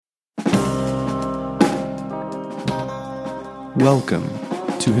Welcome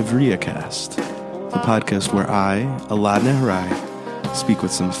to HivriaCast, the podcast where I, Alad Neharai, speak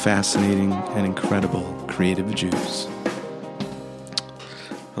with some fascinating and incredible creative Jews.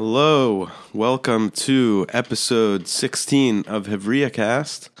 Hello, welcome to episode 16 of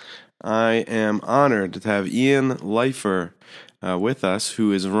HivriaCast. I am honored to have Ian Leifer with us,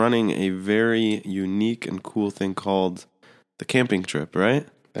 who is running a very unique and cool thing called the Camping Trip, right?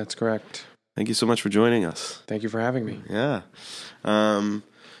 That's correct. Thank you so much for joining us. Thank you for having me. Yeah.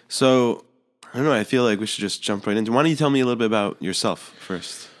 So, I don't know, I feel like we should just jump right into. Why don't you tell me a little bit about yourself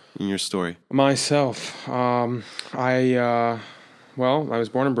first, in your story? Myself, I was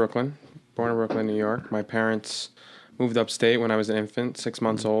born in Brooklyn, New York. My parents moved upstate when I was an infant, 6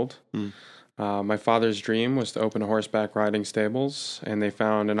 months old. My father's dream was to open a horseback riding stables, and they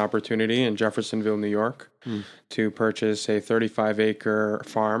found an opportunity in Jeffersonville, New York, to purchase a 35-acre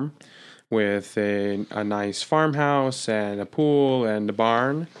farm with a nice farmhouse and a pool and a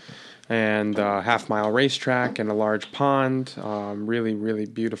barn and a half-mile racetrack and a large pond. Really, really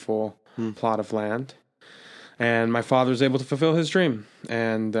beautiful plot of land. And my father was able to fulfill his dream.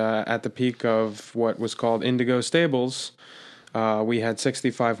 And at the peak of what was called Indigo Stables, we had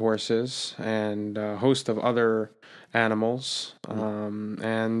 65 horses and a host of other animals. It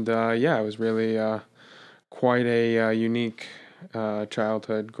was really quite a unique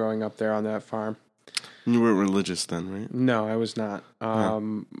childhood growing up there on that farm. You weren't religious then, right? No, I was not.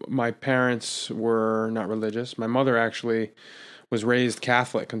 My parents were not religious. My mother actually was raised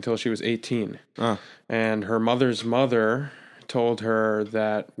Catholic until she was 18. And her mother's mother told her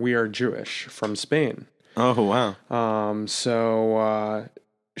that we are Jewish from Spain. Oh, wow.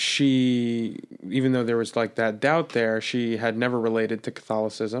 She, even though there was like that doubt there, she had never related to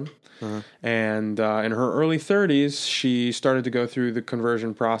Catholicism. And in her early 30s, she started to go through the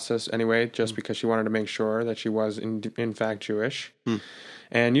conversion process anyway, just because she wanted to make sure that she was in fact Jewish.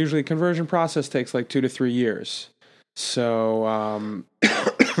 And usually conversion process takes like 2 to 3 years. So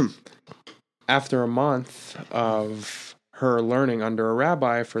after a month of her learning under a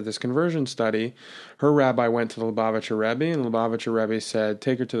rabbi for this conversion study, her rabbi went to the Lubavitcher Rebbe, and the Lubavitcher Rebbe said,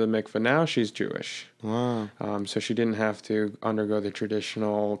 take her to the mikveh now, she's Jewish. Wow. So she didn't have to undergo the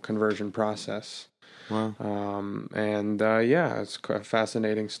traditional conversion process. Wow. It's a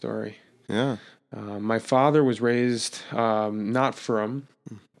fascinating story. Yeah. My father was raised not frum,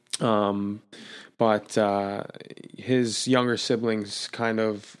 but his younger siblings kind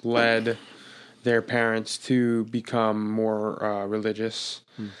of led their parents to become more religious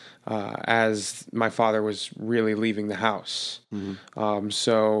as my father was really leaving the house.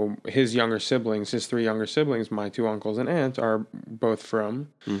 So his younger siblings, his 3 younger siblings, my 2 uncles and aunt, are both from,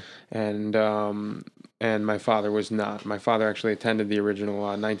 and my father was not. My father actually attended the original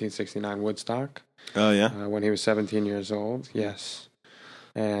 1969 Woodstock. Oh, yeah? When he was 17 years old, yes.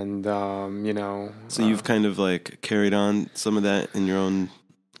 And, So you've kind of like carried on some of that in your own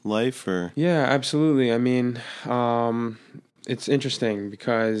life, or? Yeah, absolutely. I mean, it's interesting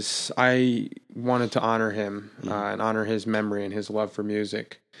because I wanted to honor him and honor his memory and his love for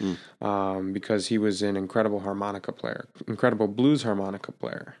music because he was an incredible harmonica player, incredible blues harmonica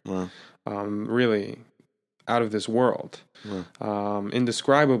player. Wow. Really out of this world. Wow.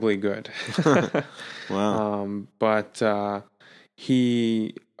 Indescribably good. Wow. But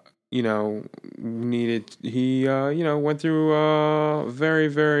he went through very,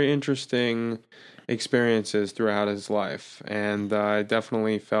 very interesting experiences throughout his life. And I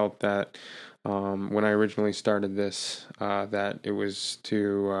definitely felt that when I originally started this, that it was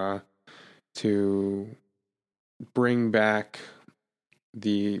to bring out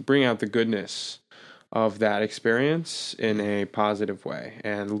the goodness of that experience in a positive way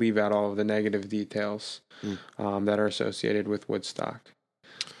and leave out all of the negative details that are associated with Woodstock.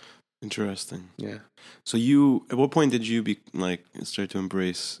 Interesting. Yeah. So at what point did you start to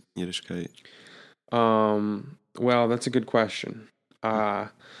embrace Yiddishkeit? Well, that's a good question. I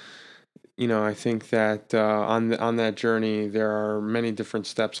think that on that journey there are many different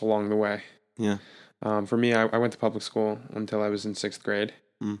steps along the way. Yeah. For me, I went to public school until I was in 6th grade.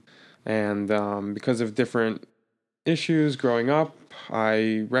 And because of different issues growing up,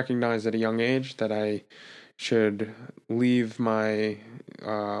 I recognized at a young age that I should leave leave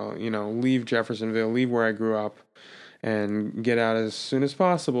Jeffersonville, leave where I grew up, and get out as soon as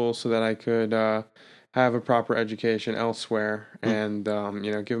possible so that I could have a proper education elsewhere and,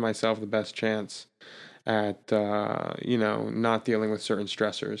 give myself the best chance at, not dealing with certain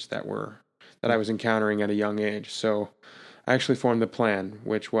stressors that I was encountering at a young age. So I actually formed a plan,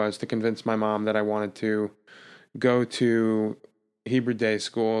 which was to convince my mom that I wanted to go to Hebrew day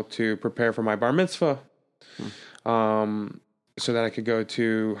school to prepare for my bar mitzvah. so that I could go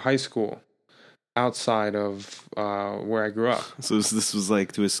to high school outside of where I grew up. So this was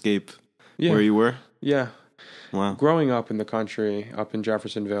like to escape Yeah. where you were? Yeah. Wow. Growing up in the country, up in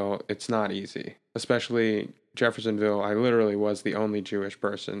Jeffersonville, it's not easy. Especially Jeffersonville, I literally was the only Jewish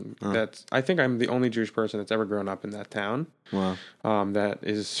person. I think I'm the only Jewish person that's ever grown up in that town. Wow.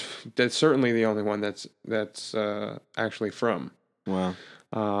 That's certainly the only one that's actually from. Wow.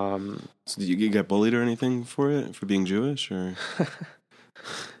 So did you get bullied or anything for being Jewish, or?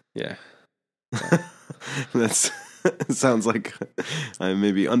 Yeah. That's sounds like I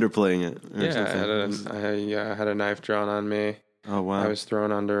may be underplaying it. Or something. I had a knife drawn on me. Oh wow! I was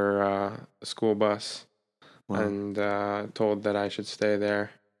thrown under a school bus, wow. and told that I should stay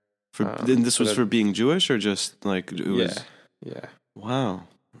there. And this was for being Jewish, or just like it was? Yeah. Wow.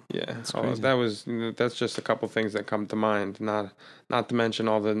 Yeah, that's just a couple things that come to mind. Not to mention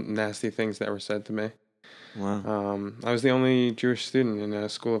all the nasty things that were said to me. Wow. I was the only Jewish student in a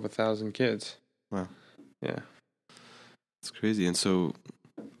school of 1,000 kids. Wow. Yeah. It's crazy. And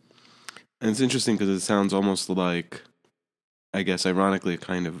it's interesting because it sounds almost like, I guess, ironically, it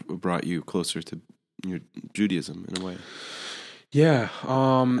kind of brought you closer to your Judaism in a way. Yeah.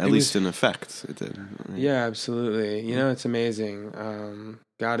 At least in effect, it did. Right? Yeah, absolutely. You know, it's amazing.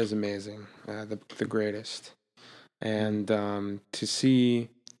 God is amazing, the greatest. And to see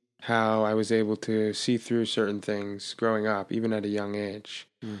how I was able to see through certain things growing up, even at a young age,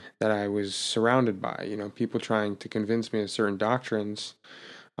 that I was surrounded by, people trying to convince me of certain doctrines,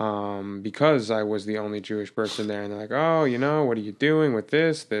 because I was the only Jewish person there, and they're like, oh, what are you doing with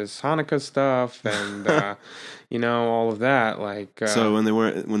this Hanukkah stuff, and all of that. Like, so when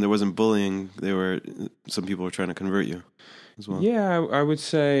there wasn't bullying, some people were trying to convert you as well. Yeah, I would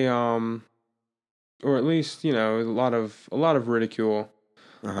say, or at least a lot of ridicule.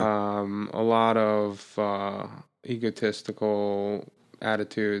 A lot of egotistical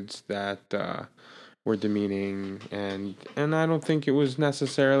attitudes that were demeaning, and I don't think it was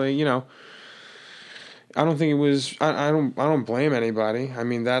necessarily, I don't think it was. I don't blame anybody. I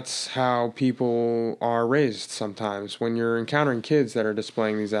mean, that's how people are raised. Sometimes when you're encountering kids that are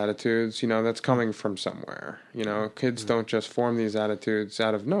displaying these attitudes, that's coming from somewhere. Kids don't just form these attitudes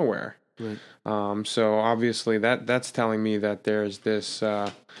out of nowhere. Right. So obviously that's telling me that there's this,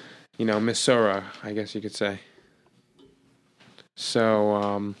 Misora, I guess you could say.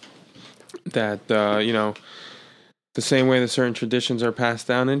 So, that, the same way that certain traditions are passed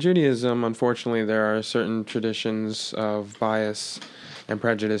down in Judaism, unfortunately, there are certain traditions of bias and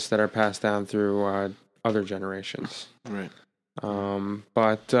prejudice that are passed down through other generations. Right.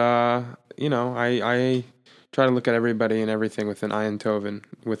 But I try to look at everybody and everything with an ayin tovin,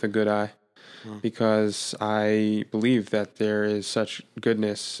 with a good eye, because I believe that there is such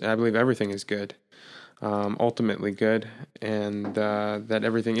goodness. I believe everything is good, ultimately good, and that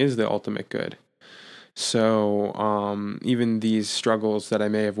everything is the ultimate good. So even these struggles that I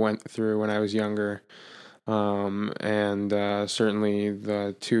may have went through when I was younger, and certainly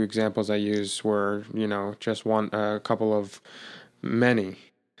the two examples I used were, just a couple of many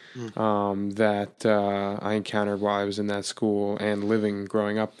that I encountered while I was in that school and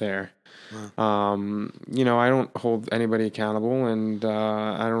growing up there. I don't hold anybody accountable, and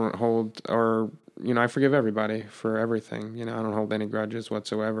I don't hold, or I forgive everybody for everything. I don't hold any grudges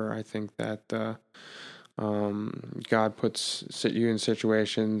whatsoever. I think that God puts you in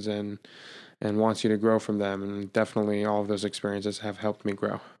situations and wants you to grow from them, and definitely all of those experiences have helped me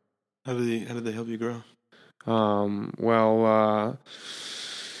grow. How did they help you grow?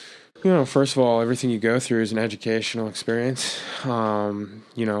 First of all, everything you go through is an educational experience.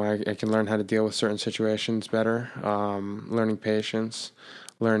 I can learn how to deal with certain situations better, learning patience,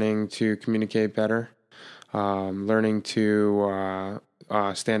 learning to communicate better, learning to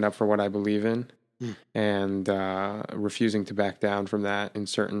stand up for what I believe in, and refusing to back down from that in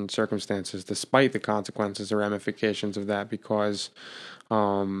certain circumstances, despite the consequences or ramifications of that, because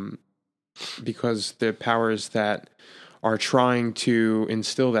the powers that are trying to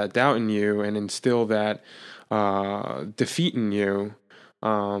instill that doubt in you and instill that defeat in you,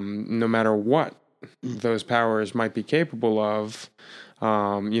 no matter what those powers might be capable of,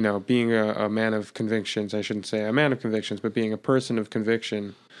 being a man of convictions, I shouldn't say a man of convictions, but being a person of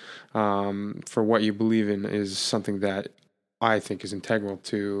conviction for what you believe in is something that I think is integral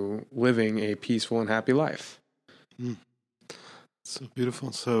to living a peaceful and happy life. So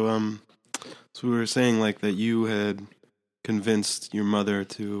beautiful. So we were saying that you had convinced your mother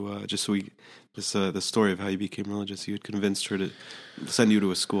to the story of how you became religious. You had convinced her to send you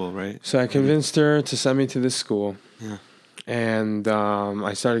to a school, right? So I convinced her to send me to this school. Yeah. and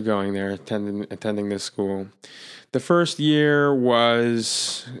I started going there, attending this school. The first year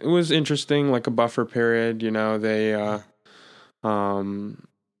was interesting, like a buffer period.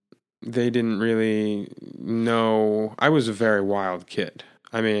 They didn't really know. I was a very wild kid.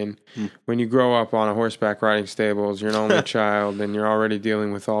 I mean, when you grow up on a horseback riding stables, you're an only child, and you're already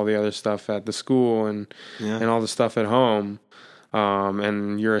dealing with all the other stuff at the school and all the stuff at home.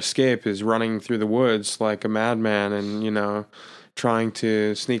 And your escape is running through the woods like a madman, and trying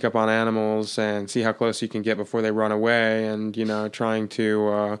to sneak up on animals and see how close you can get before they run away, and trying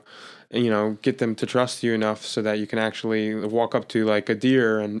to get them to trust you enough so that you can actually walk up to like a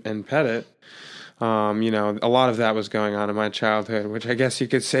deer and pet it. A lot of that was going on in my childhood, which I guess you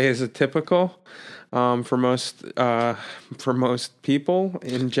could say is a typical for most people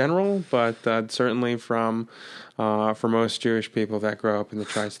in general, but certainly for most Jewish people that grow up in the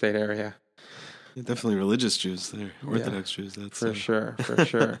tri-state area. Definitely religious Jews there, Orthodox Jews. That's for sure.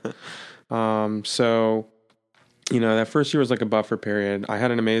 So, that first year was like a buffer period. I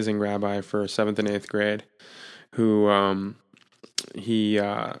had an amazing rabbi for 7th and 8th grade who he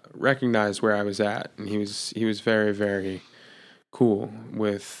recognized where I was at, and he was very, very cool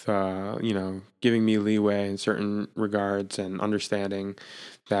with giving me leeway in certain regards and understanding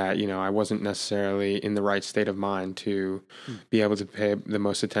that I wasn't necessarily in the right state of mind to be able to pay the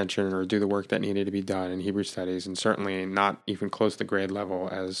most attention or do the work that needed to be done in Hebrew studies, and certainly not even close to grade level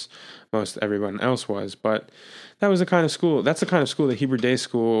as most everyone else was. But that was the kind of school. That's the kind of school the Hebrew Day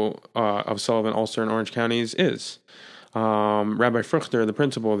School of Sullivan, Ulster, and Orange counties is. Rabbi Fruchter, the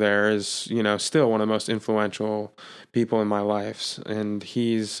principal there, is still one of the most influential people in my life, and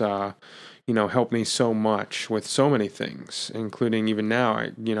he's helped me so much with so many things, including even now.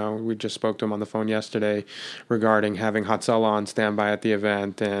 We just spoke to him on the phone yesterday regarding having Hatzalah on standby at the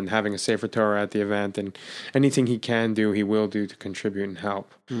event and having a Sefer Torah at the event, and anything he can do, he will do to contribute and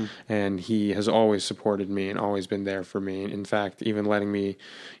help. And he has always supported me and always been there for me. In fact, even letting me,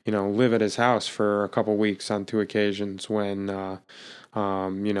 live at his house for a couple weeks on 2 occasions when,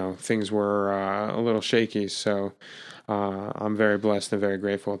 things were a little shaky. So I'm very blessed and very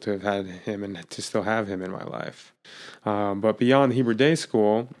grateful to have had him and to still have him in my life. But beyond Hebrew Day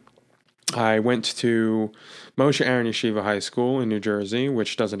School, I went to Moshe Aaron Yeshiva High School in New Jersey,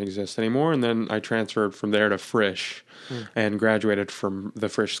 which doesn't exist anymore, and then I transferred from there to Frisch and graduated from the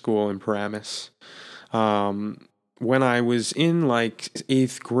Frisch School in Paramus. When I was in like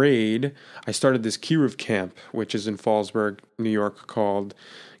 8th grade, I started this Kiruv camp, which is in Fallsburg, New York, called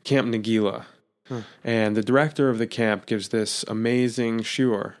Camp Nagila. And the director of the camp gives this amazing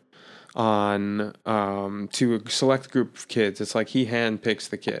shiur on to a select group of kids. It's like he handpicks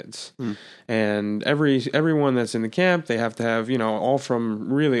the kids, and everyone that's in the camp, they have to have all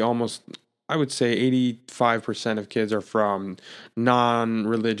from really almost, I would say 85% of kids are from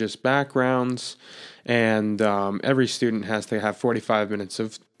non-religious backgrounds, and every student has to have 45 minutes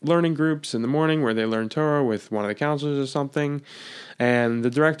of learning groups in the morning where they learn Torah with one of the counselors or something. And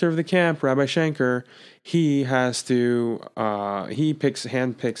the director of the camp, Rabbi Schenker, he has to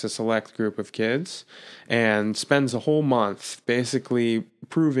handpicks a select group of kids and spends a whole month basically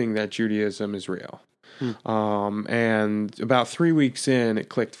proving that Judaism is real. And about 3 weeks in, it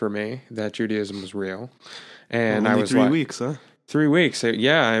clicked for me that Judaism was real. And only I was 3 like, weeks, huh? 3 weeks.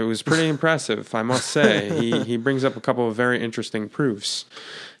 Yeah, it was pretty impressive, I must say. He brings up a couple of very interesting proofs.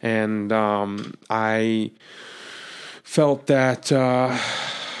 And I felt that, I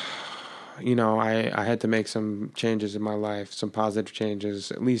had to make some changes in my life, some positive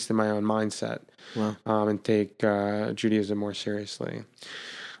changes, at least in my own mindset, and take Judaism more seriously.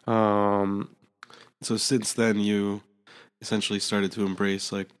 So since then, you essentially started to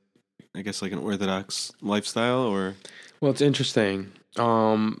embrace, like, I guess, like an Orthodox lifestyle, or? Well, it's interesting.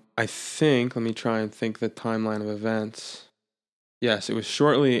 I think, let me try and think the timeline of events. Yes, it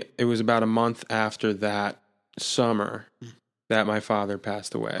was about a month after that summer that my father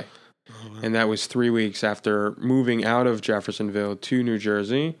passed away. Oh, wow. And that was 3 weeks after moving out of Jeffersonville to New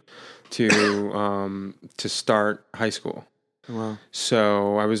Jersey to start high school. Wow.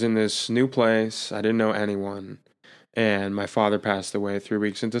 So I was in this new place. I didn't know anyone. And my father passed away 3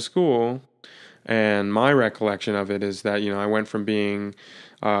 weeks into school. And my recollection of it is that, I went from being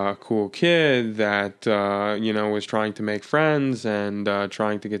a cool kid that, was trying to make friends and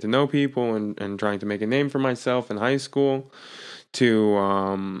trying to get to know people and trying to make a name for myself in high school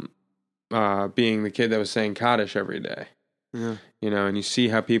to being the kid that was saying Kaddish every day. Yeah. And you see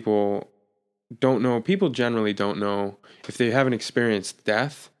how people generally don't know if they haven't experienced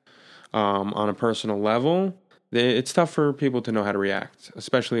death on a personal level. it's tough for people to know how to react,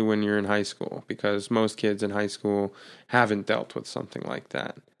 especially when you're in high school, because most kids in high school haven't dealt with something like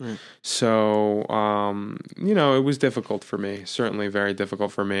that. Right. So, it was difficult for me, certainly very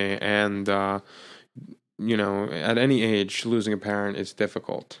difficult for me. And, at any age, losing a parent is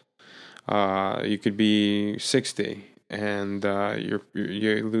difficult. You could be 60 and you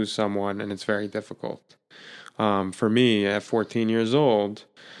lose someone, and it's very difficult. For me, at 14 years old,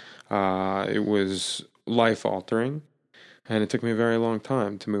 it was life altering, and it took me a very long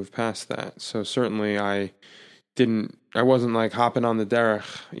time to move past that. So certainly I wasn't like hopping on the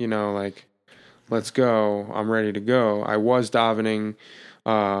derech, like, let's go, I'm ready to go. I was davening.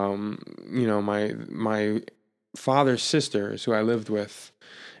 My father's sisters, who I lived with,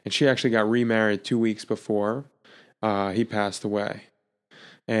 and she actually got remarried 2 weeks before he passed away.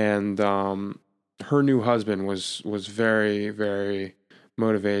 And her new husband was very, very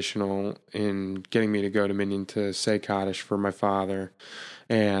motivational in getting me to go to Minyan to say Kaddish for my father.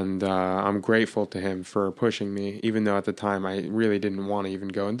 And I'm grateful to him for pushing me, even though at the time I really didn't want to even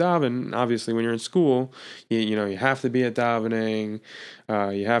go and daven. Obviously, when you're in school, you have to be at davening,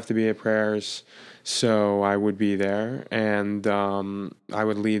 you have to be at prayers. So I would be there, and I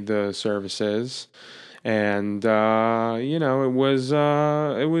would lead the services. And it was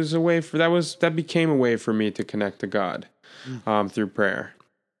a way that became a way for me to connect to God through prayer.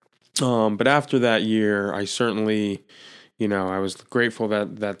 But after that year, I certainly, I was grateful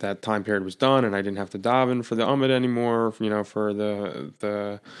that time period was done, and I didn't have to daven for the Amud anymore, for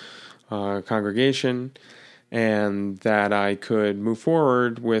the congregation, and that I could move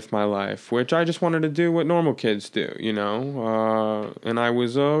forward with my life, which I just wanted to do what normal kids do, and I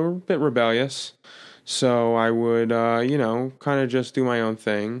was a bit rebellious. So I would, kind of just do my own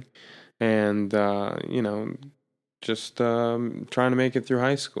thing, and, just trying to make it through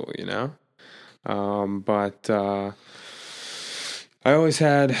high school, But I always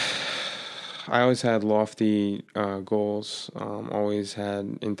had lofty goals, always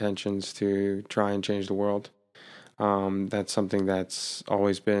had intentions to try and change the world. That's something that's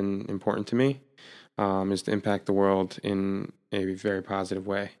always been important to me, is to impact the world in a very positive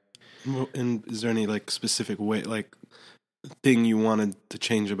way. And is there any specific way, thing you wanted to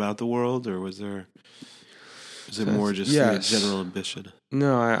change about the world, or is it more just a general ambition?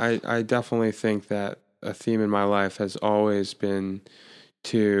 No, I definitely think that a theme in my life has always been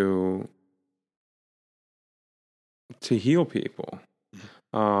to heal people,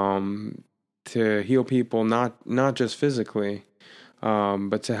 to heal people not just physically,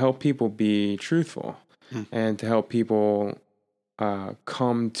 but to help people be truthful, and to help people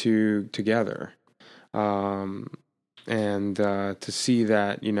come together, and to see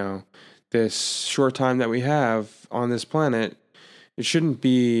that this short time that we have on this planet, it shouldn't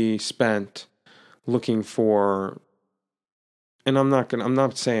be spent looking for. And I'm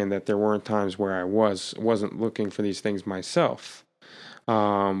not saying that there weren't times where I wasn't looking for these things myself,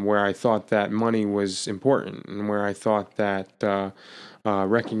 where I thought that money was important, and where I thought that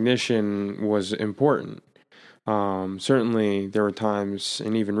recognition was important. Certainly there were times,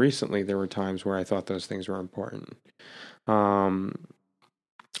 and even recently there were times where I thought those things were important.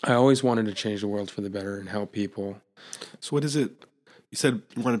 I always wanted to change the world for the better and help people. So what is it? You said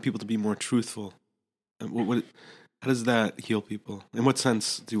you wanted people to be more truthful. How does that heal people? In what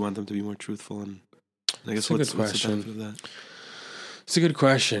sense do you want them to be more truthful? And I guess what's the benefit of that? It's a good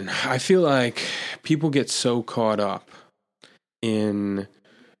question. I feel like people get so caught up in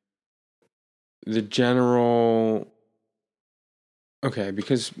the general. Okay,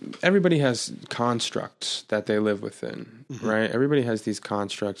 because everybody has constructs that they live within, right? Everybody has these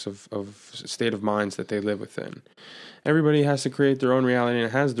constructs of state of minds that they live within. Everybody has to create their own reality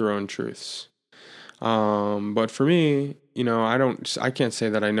and has their own truths. But for me, I can't say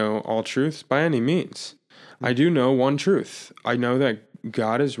that I know all truths by any means. I do know one truth. I know that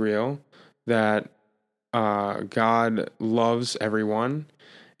God is real, that God loves everyone,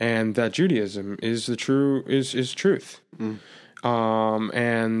 and that Judaism is truth.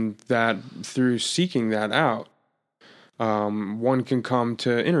 And that through seeking that out, one can come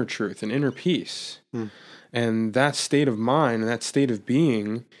to inner truth and inner peace. And that state of mind and that state of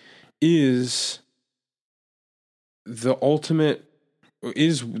being is the ultimate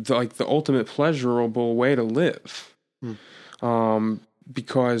pleasurable way to live.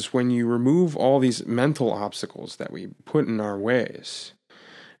 Because when you remove all these mental obstacles that we put in our ways,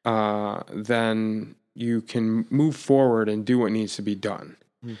 then you can move forward and do what needs to be done.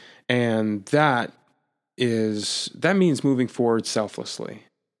 And that means moving forward selflessly.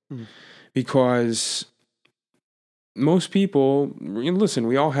 Because most people, listen,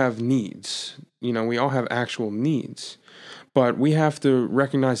 we all have needs. We all have actual needs. But we have to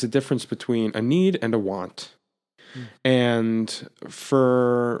recognize the difference between a need and a want. And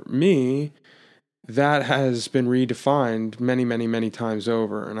for me, that has been redefined many, many, many times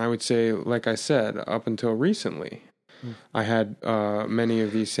over. And I would say, like I said, up until recently, I had many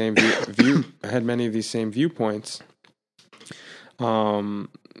of these same viewpoints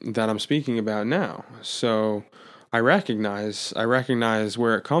that I'm speaking about now. So I recognize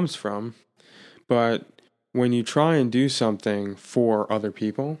where it comes from, but when you try and do something for other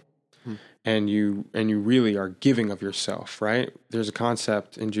people, and you really are giving of yourself, right? There's a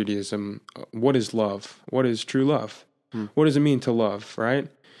concept in Judaism. What is love? What is true love? What does it mean to love, right?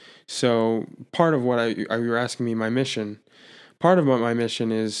 So part of what you were asking me, my mission. Part of what my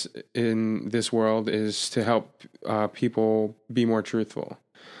mission is in this world is to help people be more truthful.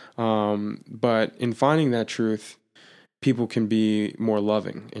 But in finding that truth, people can be more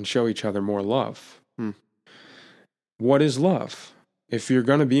loving and show each other more love. What is love? If you're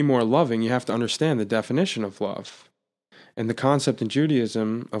going to be more loving, you have to understand the definition of love. And the concept in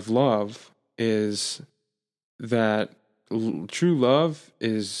Judaism of love is that true love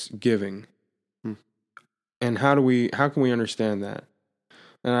is giving. And how can we understand that?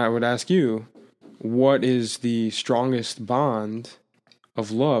 And I would ask you, what is the strongest bond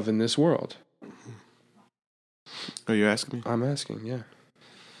of love in this world? Are you asking me? I'm asking, yeah.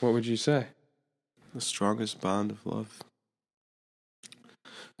 What would you say? The strongest bond of love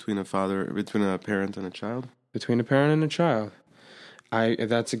between a parent and a child? Between a parent and a child.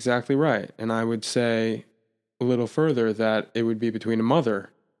 That's exactly right. And I would say a little further that it would be between a mother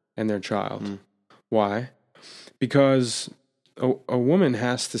and their child. Why? Because a woman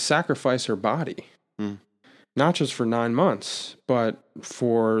has to sacrifice her body, not just for 9 months, but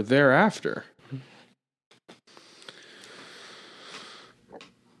for thereafter.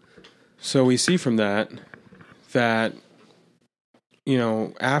 So we see from that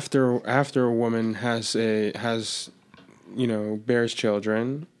after a woman bears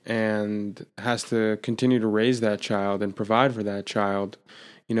children and has to continue to raise that child and provide for that child,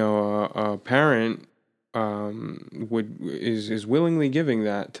 a parent is willingly giving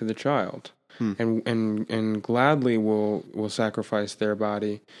that to the child, and gladly will sacrifice their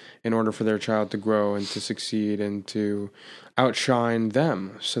body in order for their child to grow and to succeed and to outshine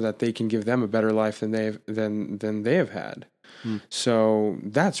them, so that they can give them a better life than they have had. So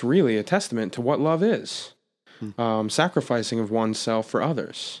that's really a testament to what love is. Sacrificing of oneself for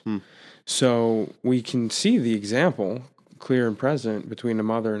others. So we can see the example clear and present between a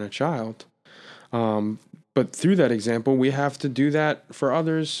mother and a child. But through that example, we have to do that for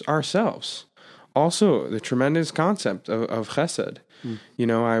others ourselves. Also, the tremendous concept of chesed.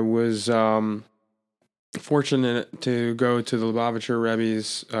 I was fortunate to go to the Lubavitcher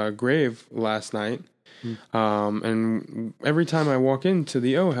Rebbe's grave last night. And every time I walk into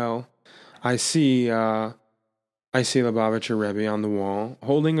the Ohel, I see Lubavitcher Rebbe on the wall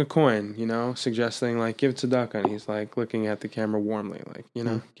holding a coin, suggesting give tzedakah. And he's looking at the camera warmly,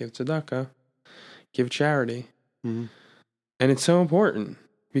 give tzedakah, give charity. And it's so important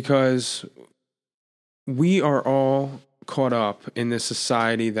because we are all caught up in this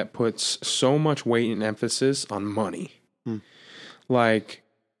society that puts so much weight and emphasis on money.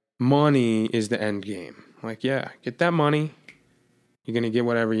 Money is the end game. Get that money. You're going to get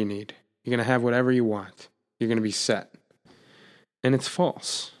whatever you need. You're going to have whatever you want. You're going to be set. And it's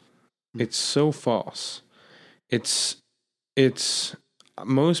false. It's so false. It's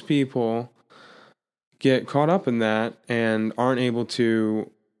most people get caught up in that and aren't able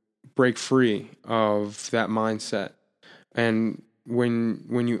to break free of that mindset. And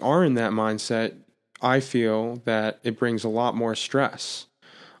when you are in that mindset, I feel that it brings a lot more stress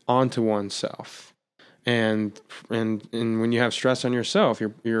onto oneself. And when you have stress on yourself,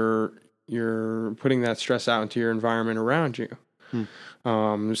 you're putting that stress out into your environment around you.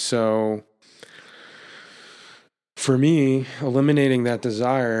 So for me, eliminating that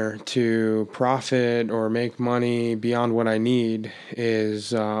desire to profit or make money beyond what I need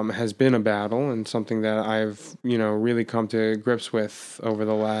has been a battle, and something that I've really come to grips with over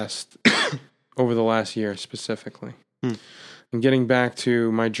the last year specifically. And getting back to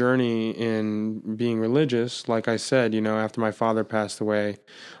my journey in being religious, like I said, after my father passed away,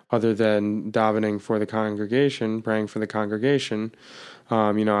 other than davening for the congregation, praying for the congregation,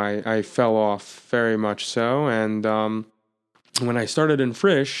 I fell off very much so. And when I started in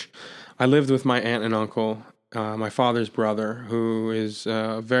Frisch, I lived with my aunt and uncle, my father's brother, who is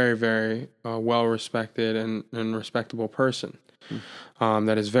a very, very well-respected and respectable person.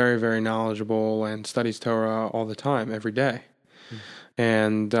 that is very, very knowledgeable and studies Torah all the time, every day.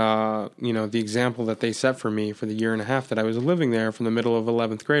 And, the example that they set for me for the year and a half that I was living there from the middle of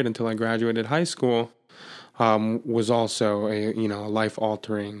 11th grade until I graduated high school was also a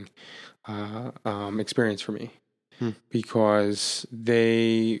life-altering experience for me. Because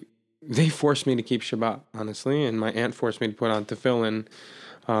they forced me to keep Shabbat, honestly, and my aunt forced me to put on tefillin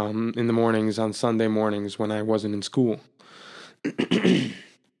in the mornings, on Sunday mornings when I wasn't in school.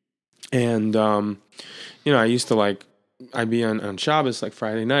 And, I used to I'd be on Shabbos, like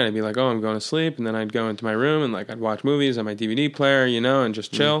Friday night, I'd be like, oh, I'm going to sleep, and then I'd go into my room and I'd watch movies on my DVD player, and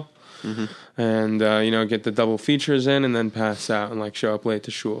just chill. And, get the double features in and then pass out and show up late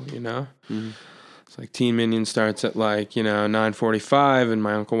to shul, It's Teen Minion starts at 9:45, and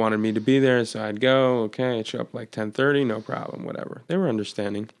my uncle wanted me to be there, so I'd go. Okay, I'd show up 10:30, no problem, whatever. They were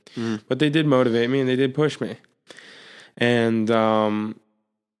understanding, but they did motivate me and they did push me, and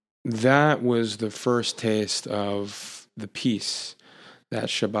that was the first taste of the peace that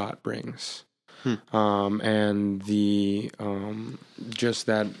Shabbat brings, and the just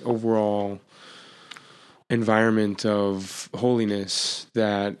that overall environment of holiness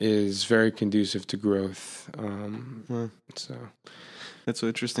that is very conducive to growth. So that's so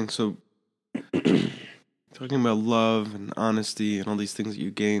interesting. So talking about love and honesty and all these things that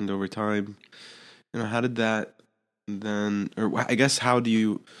you gained over time, how did that then, or I guess how do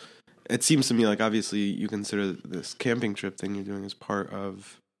you, it seems to me obviously you consider this camping trip thing you're doing as part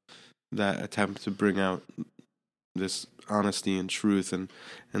of that attempt to bring out this honesty and truth and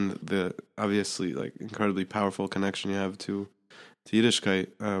the obviously incredibly powerful connection you have to Yiddishkeit.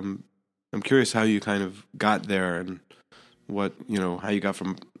 I'm curious how you kind of got there and what, how you got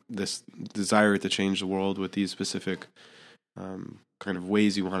from this desire to change the world with these specific kind of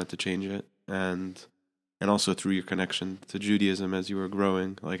ways you wanted to change it, and also through your connection to Judaism as you were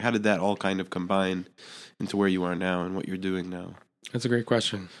growing. How did that all kind of combine into where you are now and what you're doing now? That's a great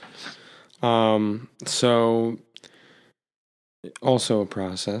question. So also a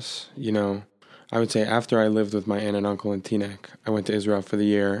process, I would say after I lived with my aunt and uncle in Teaneck, I went to Israel for the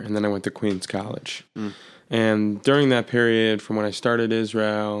year, and then I went to Queens College. And during that period, from when I started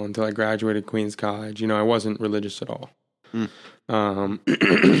Israel until I graduated Queens College, I wasn't religious at all. I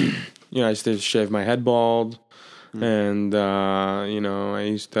used to shave my head bald, and I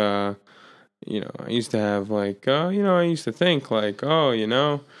used to have I used to think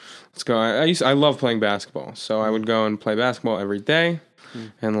let's go. I love playing basketball, so I would go and play basketball every day,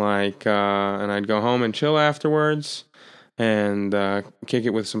 and and I'd go home and chill afterwards, and kick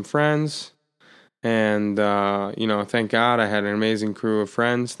it with some friends, and thank God I had an amazing crew of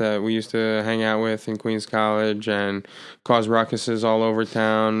friends that we used to hang out with in Queens College and cause ruckuses all over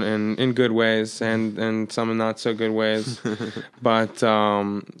town, and in good ways and some in not so good ways, but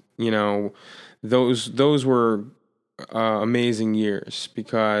those were amazing years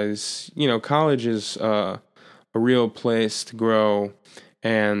because college is a real place to grow,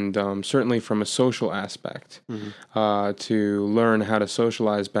 and certainly from a social aspect, to learn how to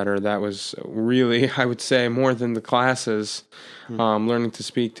socialize better. That was really, I would say, more than the classes. Learning to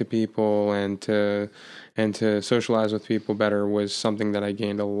speak to people and to socialize with people better was something that I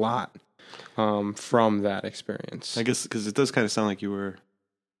gained a lot from that experience. I guess because it does kind of sound like you were,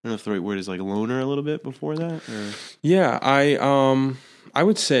 I don't know if the right word is loner a little bit before that. Or? Yeah, I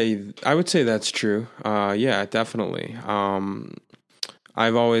would say that's true. Yeah, definitely.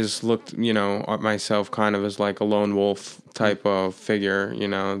 I've always looked, at myself kind of as a lone wolf type of figure.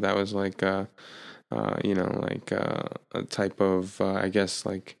 That was a type of I guess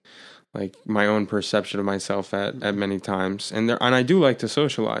my own perception of myself at many times. And I do like to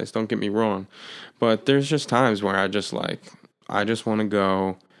socialize. Don't get me wrong, but there's just times where I just want to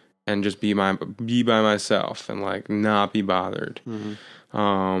go and just be by myself and not be bothered.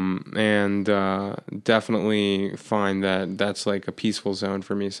 And definitely find that that's a peaceful zone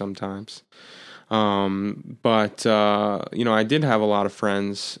for me sometimes. But I did have a lot of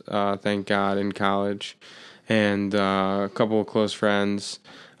friends, thank God, in college, and a couple of close friends.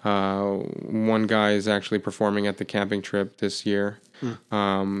 One guy is actually performing at the camping trip this year.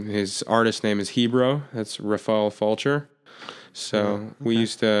 His artist name is Hebrew. That's Raphael Fulcher. So we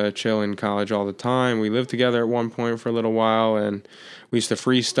used to chill in college all the time. We lived together at one point for a little while, and we used to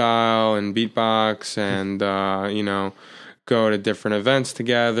freestyle and beatbox and, go to different events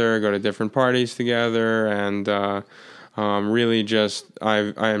together, go to different parties together, and really just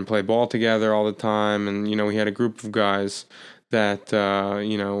and play ball together all the time. And, we had a group of guys that,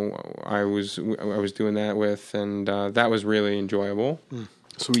 I was doing that with, and that was really enjoyable.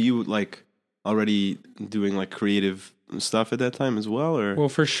 So were you, already doing, creative stuff at that time as well, or? Well,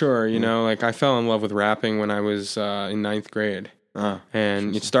 for sure. You know, like I fell in love with rapping when I was in ninth grade.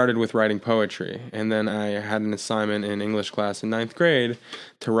 And it started with writing poetry. And then I had an assignment in English class in ninth grade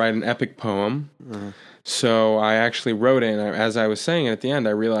to write an epic poem. So I actually wrote it, and as I was saying it at the end,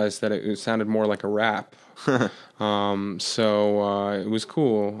 I realized that it sounded more like a rap. So it was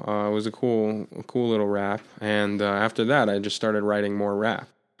cool. It was a cool little rap. And after that, I just started writing more rap.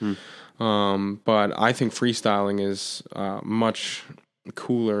 But I think freestyling is much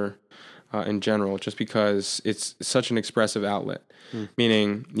cooler in general, just because it's such an expressive outlet.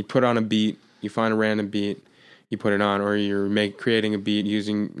 Meaning, you put on a beat, you find a random beat, you put it on, or you're creating a beat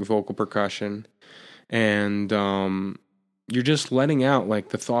using vocal percussion, and you're just letting out like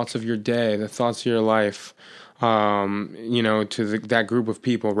the thoughts of your day, the thoughts of your life, you know, to that group of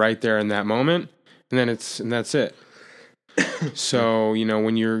people right there in that moment, and that's it. So, you know,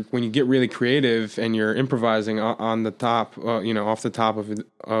 when you get really creative and you're improvising on the top, you know, off the top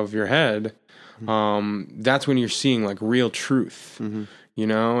of your head, that's when you're seeing like real truth, you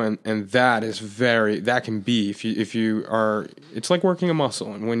know, and that can be, if you are, it's like working a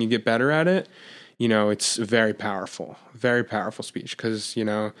muscle. And when you get better at it, you know, it's very powerful speech. 'Cause, you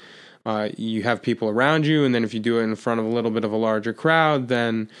know, you have people around you, and then if you do it in front of a little bit of a larger crowd,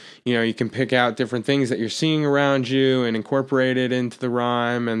 then, you know, you can pick out different things that you're seeing around you and incorporate it into the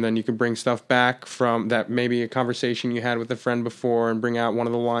rhyme, and then you can bring stuff back from that, maybe a conversation you had with a friend before, and bring out one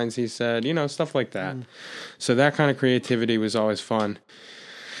of the lines he said, you know, stuff like that. So that kind of creativity was always fun.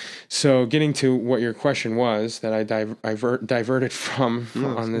 So getting to what your question was that I diverted from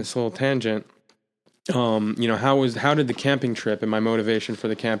on this little tangent. You know, how did the camping trip and my motivation for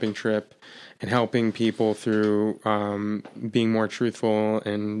the camping trip and helping people through being more truthful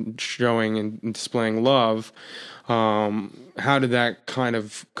and showing and displaying love, how did that kind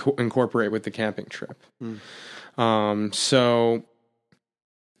of incorporate with the camping trip? So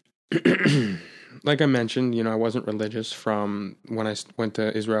like I mentioned, you know, I wasn't religious from when I went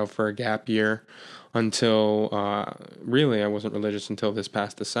to Israel for a gap year until really I wasn't religious until this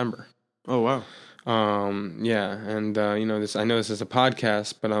past December. Oh, wow. Yeah, and you know, I know this is a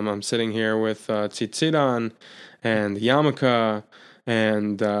podcast, but I'm sitting here with Tzitzidan and Yamaka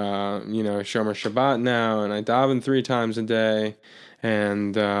and you know, Shomer Shabbat now, and I daven 3 times a day,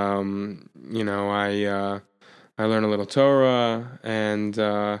 and you know, I learn a little Torah, and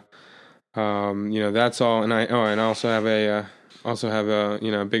you know, that's all. And I also have a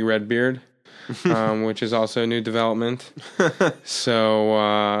you know, big red beard. Which is also a new development.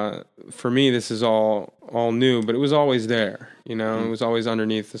 So for me, this is all new, but it was always there. You know, it was always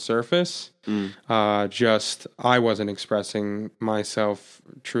underneath the surface. Just I wasn't expressing myself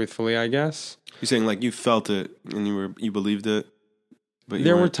truthfully, I guess. You're saying like you felt it and you believed it, but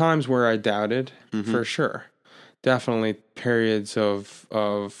there were times where I doubted, for sure. Definitely periods of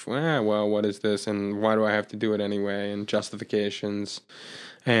well, what is this, and why do I have to do it anyway, and justifications.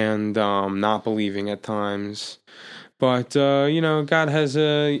 And not believing at times. But, you know, God has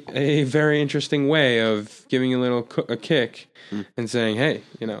a very interesting way of giving you a kick and saying, hey,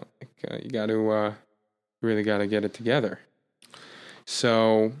 you know, you got to really got to get it together.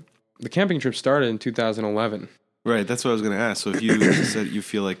 So the camping trip started in 2011. Right, that's what I was going to ask. So if you said you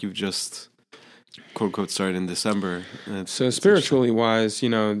feel like you've just, quote, unquote, started in December. So spiritually wise, you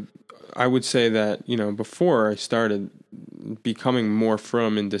know, I would say that, you know, before I started becoming more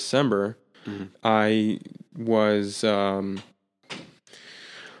frum in December, I was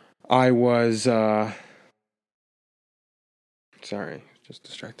sorry, just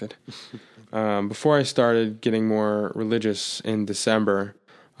distracted. Before I started getting more religious in December,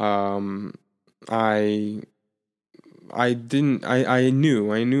 I knew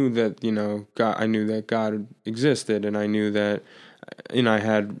that, you know, I knew that God existed, and I knew that, you know, I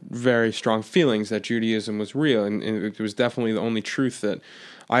had very strong feelings that Judaism was real, and it was definitely the only truth that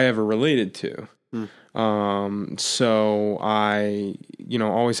I ever related to. So I, you know,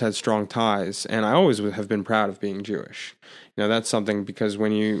 always had strong ties, and I always have been proud of being Jewish. You know, that's something, because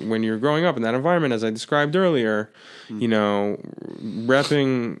when you're growing up in that environment, as I described earlier, you know,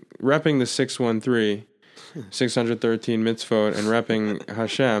 repping the 613, 613 mitzvot, and repping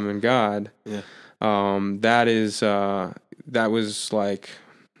Hashem and God, that was like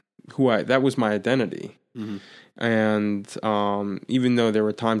that was my identity. And even though there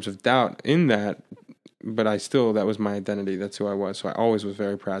were times of doubt in that, but that was my identity. That's who I was. So I always was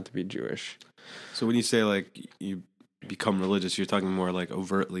very proud to be Jewish. So when you say like you become religious, you're talking more like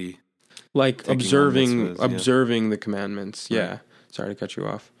overtly, like observing the commandments. Yeah. Sorry to cut you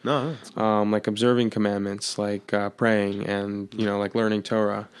off. No. Like observing commandments, like praying, and like learning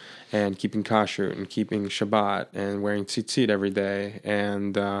Torah, and keeping kashrut, and keeping Shabbat, and wearing tzitzit every day,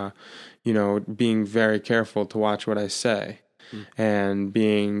 and being very careful to watch what I say, and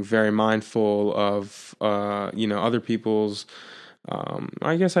being very mindful of other people's.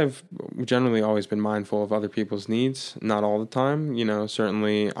 I guess I've generally always been mindful of other people's needs, not all the time.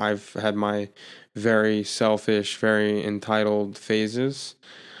 Certainly I've had my very selfish, very entitled phases.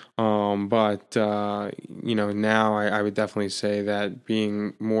 But now I would definitely say that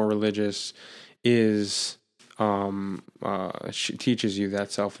being more religious is, teaches you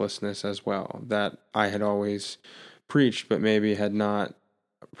that selflessness as well, that I had always preached, but maybe had not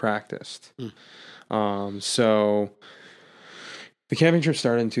practiced. So the camping trip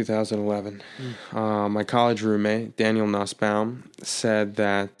started in 2011. My college roommate, Daniel Nussbaum, said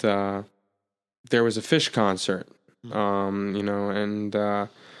that there was a Fish concert, and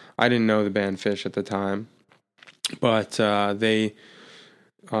I didn't know the band Fish at the time, but they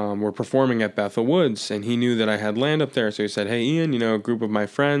were performing at Bethel Woods, and he knew that I had land up there, so he said, "Hey, Ian, a group of my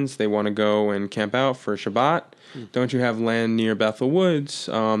friends, they want to go and camp out for Shabbat. Don't you have land near Bethel Woods?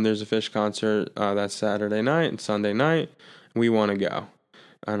 There's a Fish concert that Saturday night and Sunday night. We want to go."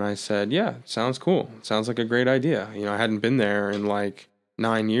 And I said, "Yeah, sounds cool. Sounds like a great idea." I hadn't been there in like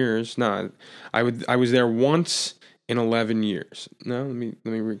 9 years. No, I was there once in 11 years. No,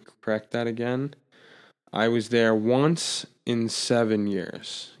 let me correct that again. I was there once in 7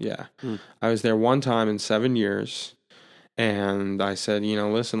 years. Yeah. I was there one time in 7 years, and I said,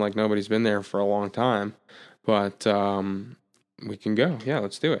 listen, like nobody's been there for a long time, but we can go. Yeah,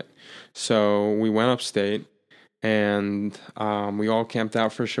 let's do it. So we went upstate, and we all camped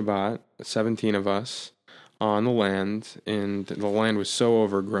out for Shabbat, 17 of us, on the land, and the land was so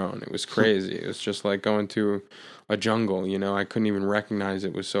overgrown. It was crazy. It was just like going to a jungle, I couldn't even recognize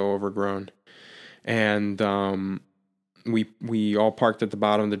it was so overgrown. And we all parked at the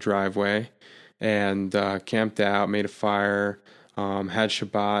bottom of the driveway and camped out, made a fire, had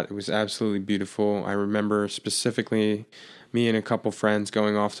Shabbat. It was absolutely beautiful. I remember specifically me and a couple friends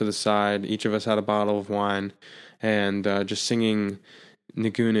going off to the side. Each of us had a bottle of wine, and just singing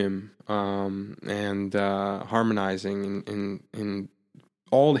nigunim, and harmonizing and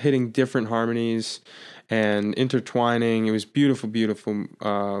all hitting different harmonies and intertwining. It was beautiful, beautiful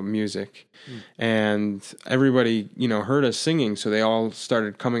music. And everybody, heard us singing, so they all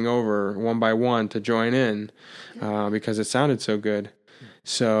started coming over one by one to join in because it sounded so good.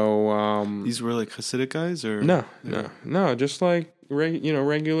 So these were like Hasidic guys, or no, just like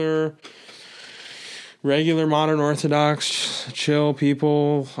regular modern Orthodox chill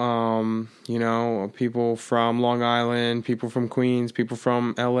people, people from Long Island, people from Queens, people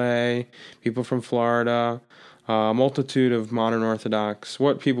from LA, people from Florida, a multitude of modern Orthodox,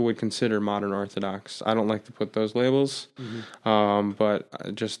 what people would consider modern Orthodox. I don't like to put those labels,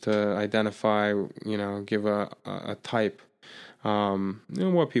 but just to identify, give a type,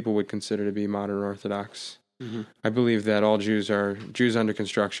 what people would consider to be modern Orthodox. I believe that all Jews are Jews under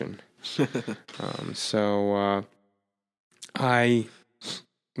construction. So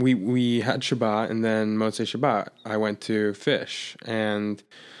we had Shabbat, and then Motzei Shabbat I went to Fish, and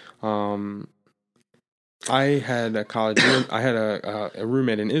I had a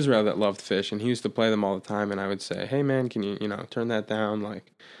roommate in Israel that loved Fish, and he used to play them all the time, and I would say, "Hey man, can you turn that down?"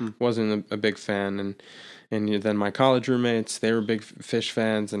 Like, wasn't a big fan, and then my college roommates, they were big Fish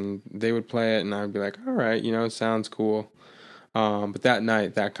fans, and they would play it, and I would be like, "All right, it sounds cool." But that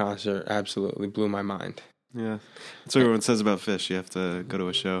night, that concert absolutely blew my mind. Yeah, that's what everyone says about Fish. You have to go to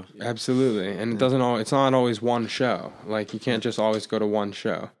a show. Absolutely, and it's not always one show. Like, you can't just always go to one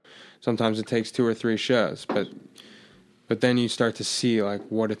show. Sometimes it takes 2 or 3 shows, but then you start to see like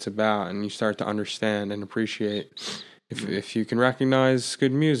what it's about, and you start to understand and appreciate. If you can recognize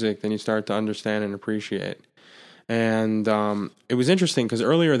good music, then you start to understand and appreciate. And it was interesting because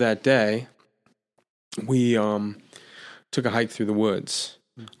earlier that day, we took a hike through the woods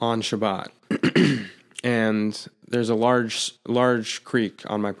on Shabbat. And there's a large creek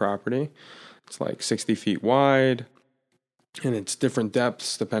on my property. It's like 60 feet wide, and it's different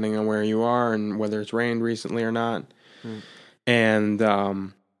depths depending on where you are and whether it's rained recently or not. And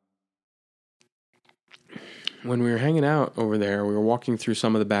when we were hanging out over there, we were walking through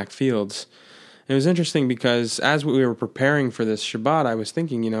some of the back fields. It was interesting because as we were preparing for this Shabbat, I was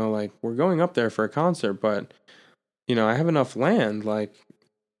thinking, like, we're going up there for a concert, but I have enough land, like,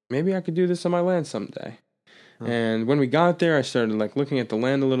 maybe I could do this on my land someday. And when we got there, I started, like, looking at the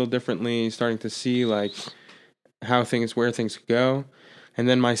land a little differently, starting to see, like, where things could go. And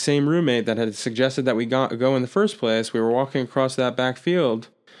then my same roommate that had suggested that we go in the first place, we were walking across that back field,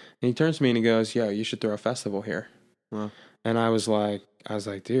 and he turns to me and he goes, "Yo, you should throw a festival here." Wow. And I was like,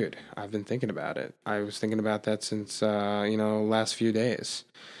 dude, I've been thinking about it. I was thinking about that since last few days.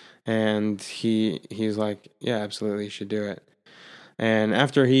 And he's like, "Yeah, absolutely, you should do it." And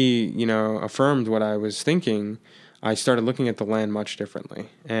after he, affirmed what I was thinking, I started looking at the land much differently,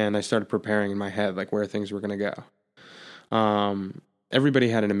 and I started preparing in my head like where things were going to go. Everybody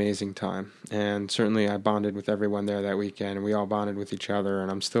had an amazing time, and certainly I bonded with everyone there that weekend, and we all bonded with each other, and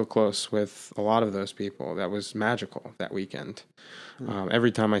I'm still close with a lot of those people. That was magical that weekend.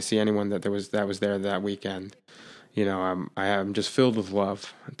 Every time I see anyone that was there that weekend, I'm just filled with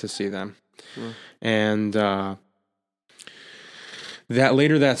love to see them. And that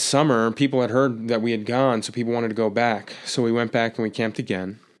later that summer, people had heard that we had gone, so people wanted to go back. So we went back and we camped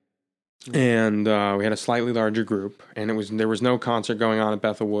again. And we had a slightly larger group, and there was no concert going on at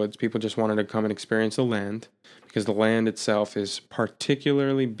Bethel Woods. People just wanted to come and experience the land, because the land itself is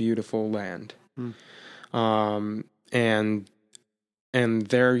particularly beautiful land. And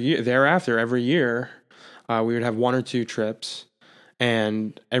thereafter, every year, we would have one or two trips,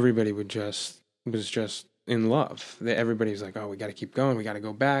 and everybody was just in love. Everybody was like, "Oh, we got to keep going. We got to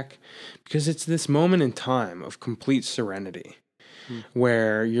go back," because it's this moment in time of complete serenity.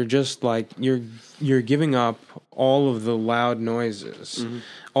 Where you're just like you're giving up all of the loud noises,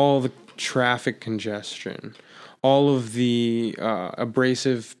 all the traffic congestion, all of the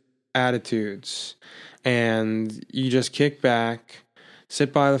abrasive attitudes, and you just kick back,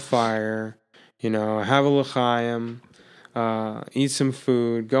 sit by the fire, have a l'chaim, eat some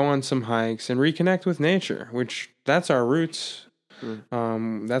food, go on some hikes, and reconnect with nature, which that's our roots.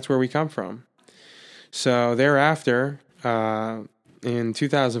 That's where we come from. So thereafter, in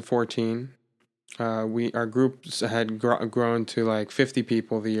 2014, our groups had grown to like 50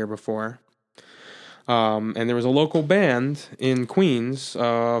 people the year before. And there was a local band in Queens,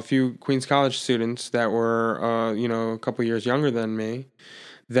 a few Queens College students that were, a couple years younger than me,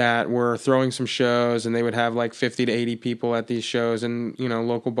 that were throwing some shows, and they would have like 50 to 80 people at these shows in,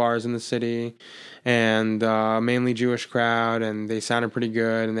 local bars in the city, and mainly Jewish crowd, and they sounded pretty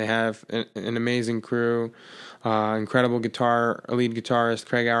good, and they have an amazing crew. Incredible lead guitarist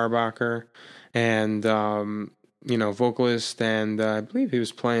Craig Auerbacher, and vocalist, and I believe he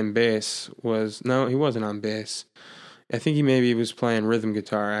was playing bass. No, he wasn't on bass. I think he was playing rhythm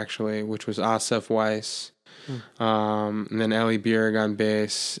guitar actually, which was Asaf Weiss, and then Ellie Bierg on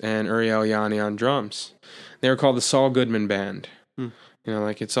bass, and Uriel Yanni on drums. They were called the Saul Goodman Band.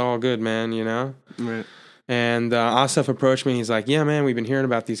 It's all good, man. Right. And Asaf approached me. He's like, "Yeah, man, we've been hearing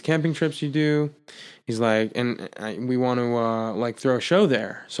about these camping trips you do." He's like, we want to throw a show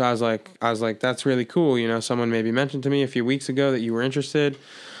there. So I was like, "That's really cool." Someone maybe mentioned to me a few weeks ago that you were interested.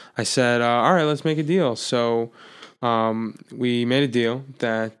 I said, "All right, let's make a deal." So we made a deal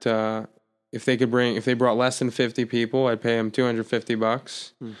that if they brought less than 50 people, I'd pay them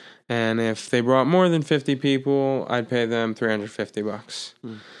 $250. And if they brought more than 50 people, I'd pay them $350.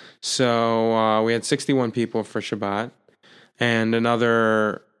 So we had 61 people for Shabbat, and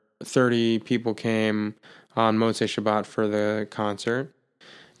another 30 people came on Motzei Shabbat for the concert.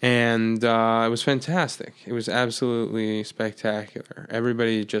 And it was fantastic. It was absolutely spectacular.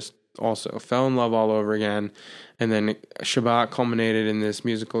 Everybody just also fell in love all over again. And then Shabbat culminated in this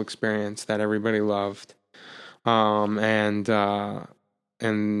musical experience that everybody loved. And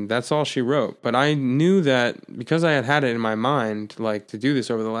that's all she wrote. But I knew that because I had it in my mind, to do this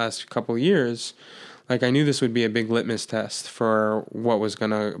over the last couple of years, I knew this would be a big litmus test for what was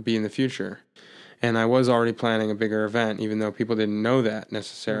going to be in the future. And I was already planning a bigger event, even though people didn't know that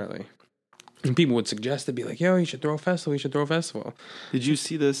necessarily. And people would suggest to be like, "Yo, you should throw a festival. Did you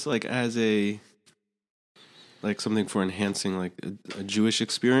see this as a something for enhancing a Jewish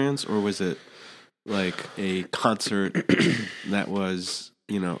experience, or was it a concert that was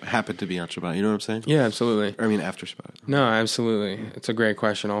happened to be on Shabbat? You know what I'm saying? Yeah, absolutely. Or, I mean, after Shabbat. No, absolutely. It's a great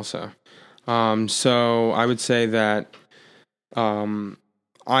question also. So I would say that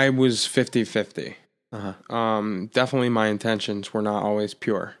I was 50-50. Definitely my intentions were not always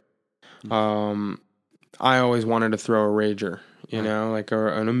pure. I always wanted to throw a rager,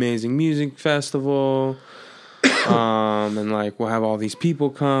 an amazing music festival. And we'll have all these people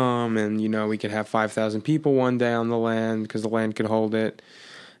come, and we could have 5,000 people one day on the land because the land could hold it.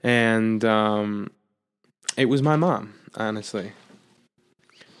 And it was my mom, honestly.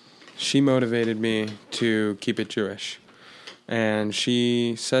 She motivated me to keep it Jewish, and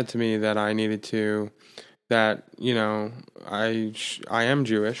she said to me that I needed to, I am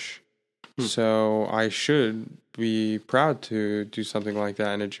Jewish, So I should be proud to do something like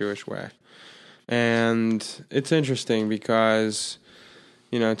that in a Jewish way. And it's interesting because,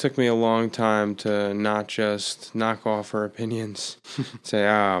 it took me a long time to not just knock off her opinions, say,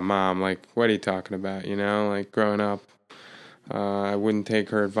 "Oh, Mom, like, what are you talking about?" Like growing up, I wouldn't take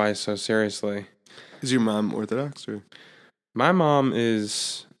her advice so seriously. Is your mom Orthodox or? My mom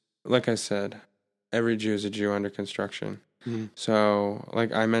is, like I said, every Jew is a Jew under construction. Mm-hmm. So,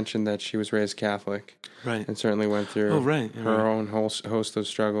 like I mentioned that she was raised Catholic. Right. And certainly went through her own host of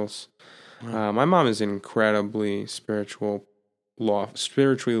struggles. Right. My mom is an incredibly spiritually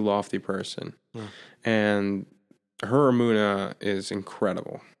lofty person. Right. And her emunah is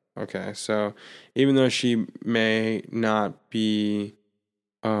incredible. Okay, so even though she may not be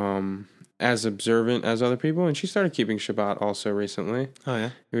as observant as other people, and she started keeping Shabbat also recently. Oh, yeah?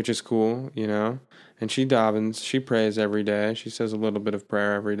 Which is cool, And she davens, she prays every day. She says a little bit of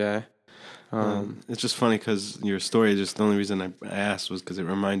prayer every day. It's just funny because your story, just the only reason I asked was because it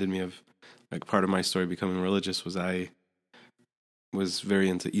reminded me of, like, part of my story becoming religious was I was very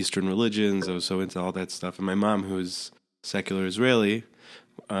into Eastern religions. I was so into all that stuff. And my mom, who's secular Israeli,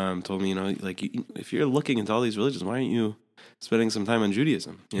 told me, if you're looking into all these religions, why aren't you spending some time on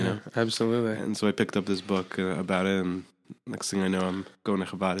Judaism, Yeah, absolutely. And so I picked up this book about it, and next thing I know, I'm going to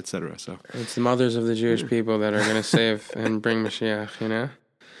Chabad, etc. So it's the mothers of the Jewish people that are going to save and bring Mashiach,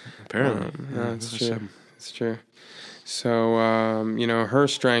 Apparently. It's true. It's true. So, her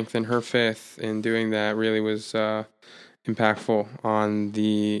strength and her faith in doing that really was impactful on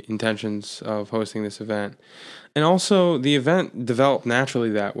the intentions of hosting this event. And also, the event developed naturally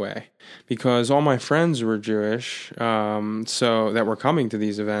that way because all my friends were Jewish, so that were coming to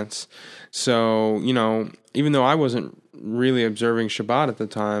these events. So, even though I wasn't really observing Shabbat at the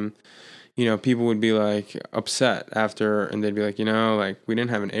time, people would be like upset after, and they'd be like, we didn't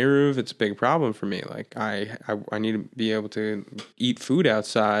have an Eruv. It's a big problem for me. Like, I need to be able to eat food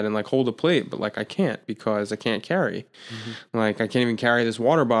outside and like hold a plate, but like I can't because I can't carry. Mm-hmm. Like, I can't even carry this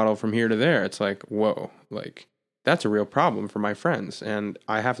water bottle from here to there. It's like, whoa, like that's a real problem for my friends, and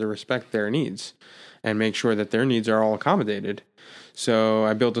I have to respect their needs and make sure that their needs are all accommodated. So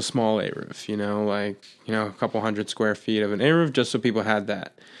I built a small Eruv, a couple 100 square feet of an Eruv just so people had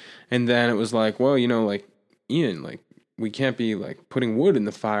that. And then it was like, well, Ian, like, we can't be, like, putting wood in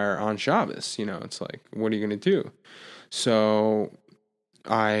the fire on Shabbos. It's like, what are you going to do? So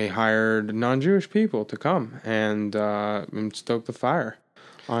I hired non-Jewish people to come and stoke the fire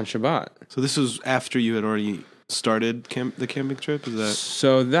on Shabbat. So this was after you had already started the camping trip? Is that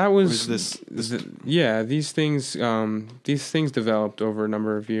so? That was this yeah. These things developed over a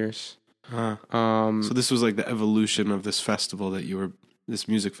number of years. So this was like the evolution of this festival this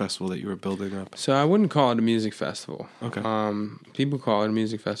music festival that you were building up. So I wouldn't call it a music festival. Okay. People call it a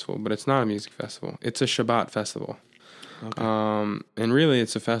music festival, but it's not a music festival. It's a Shabbat festival. Okay. And really,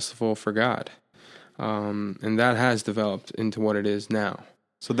 it's a festival for God. And that has developed into what it is now.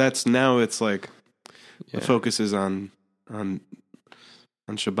 So that's now it's like the focus is on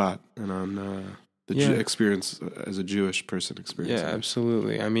Shabbat and on the experience as a Jewish person experience. Yeah,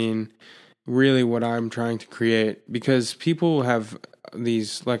 absolutely. I mean, really what I'm trying to create, because people have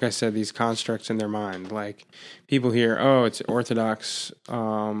these, like I said, these constructs in their mind. Like, people hear, oh, it's an Orthodox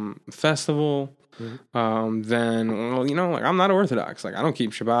festival. Mm-hmm. Then, well, like, I'm not Orthodox. Like, I don't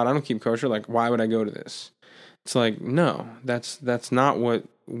keep Shabbat. I don't keep kosher. Like, why would I go to this? It's like, no, that's not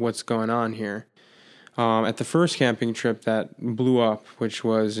what's going on here. At the first camping trip that blew up, which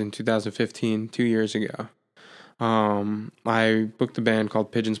was in 2015, 2 years ago, I booked a band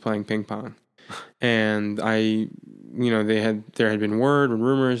called Pigeons Playing Ping Pong. And there had been word and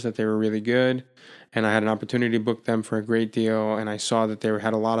rumors that they were really good. And I had an opportunity to book them for a great deal. And I saw that they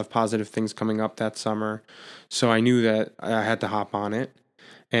had a lot of positive things coming up that summer. So I knew that I had to hop on it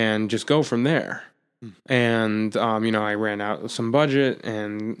and just go from there. And, I ran out some budget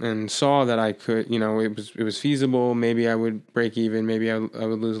and saw that I could, it was feasible. Maybe I would break even. Maybe I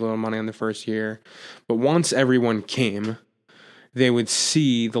would lose a little money on the first year. But once everyone came, they would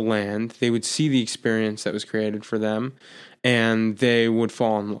see the land, they would see the experience that was created for them, and they would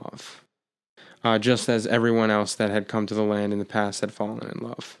fall in love. Just as everyone else that had come to the land in the past had fallen in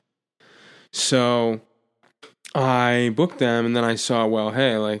love. So I booked them, and then I saw, well,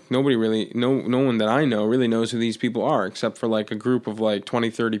 hey, like, no one that I know really knows who these people are, except for like a group of like 20,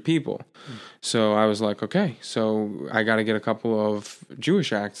 30 people. So I was like, okay, so I got to get a couple of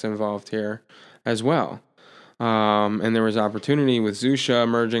Jewish acts involved here as well. And there was opportunity with Zusha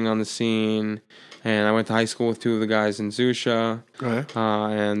emerging on the scene, and I went to high school with two of the guys in Zusha. Right.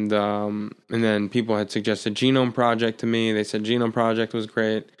 And then people had suggested Genome Project to me. They said Genome Project was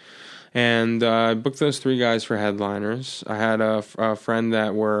great. And I booked those 3 guys for headliners. I had a friend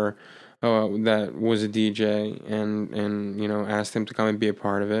that was a DJ, and asked him to come and be a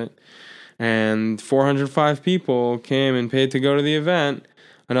part of it. And 405 people came and paid to go to the event.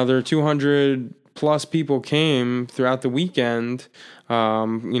 Another 200 plus people came throughout the weekend.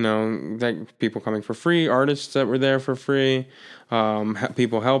 That people coming for free, artists that were there for free,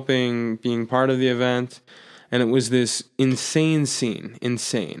 people helping, being part of the event. And it was this insane scene,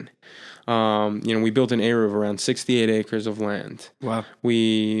 insane. We built an Eruv around 68 acres of land. Wow.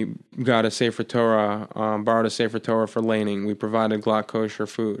 We got a Sefer Torah, borrowed a Sefer Torah for laning. We provided glatt kosher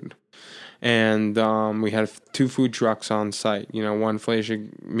food. And we had 2 food trucks on site, one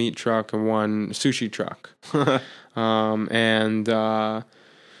Fleisig meat truck and one sushi truck.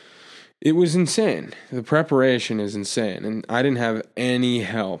 It was insane. The preparation is insane. And I didn't have any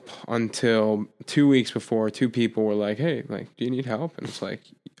help until 2 weeks before. 2 people were like, hey, do you need help? And it's like,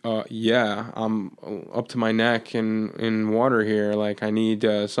 yeah, I'm up to my neck in water here. I need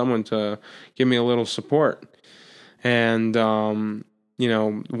someone to give me a little support. And,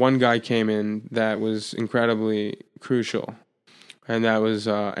 one guy came in that was incredibly crucial. And that was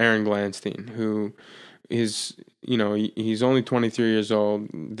Aaron Glanstein, who is... he's only 23 years old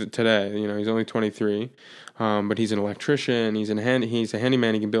today. He's only 23, but he's an electrician. He's a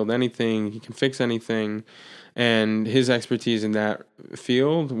handyman. He can build anything. He can fix anything, and his expertise in that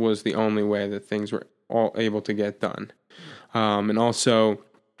field was the only way that things were all able to get done. And also,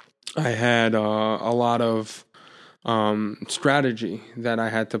 I had a lot of strategy that I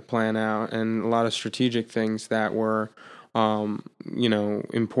had to plan out, and a lot of strategic things that were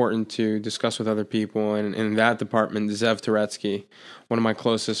important to discuss with other people. And in that department, Zev Turetsky, one of my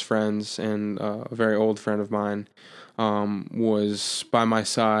closest friends and a very old friend of mine, was by my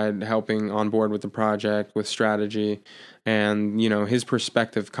side helping on board with the project, with strategy. And, his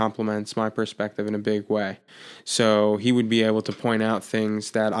perspective complements my perspective in a big way. So he would be able to point out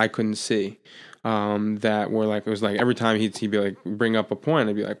things that I couldn't see. That were it was every time he'd be bring up a point,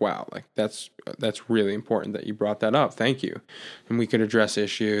 I'd be like, wow, that's really important that you brought that up. Thank you. And we could address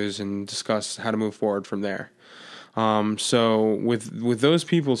issues and discuss how to move forward from there. So with those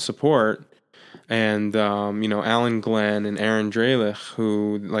people's support and, Alan Glenn and Aaron Drelich,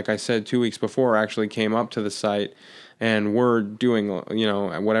 who, like I said, 2 weeks before actually came up to the site and were doing,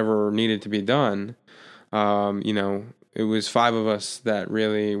 whatever needed to be done, it was 5 of us that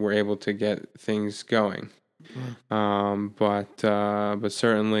really were able to get things going. But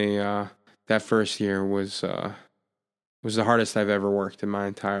certainly that first year was the hardest I've ever worked in my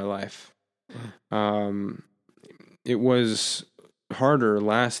entire life. It was harder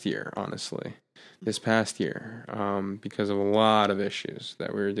last year, honestly, this past year, because of a lot of issues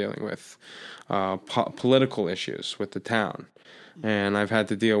that we were dealing with, political issues with the town. And I've had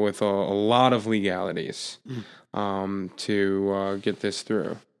to deal with a lot of legalities to get this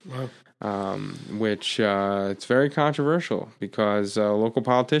through. Wow. Which it's very controversial because a local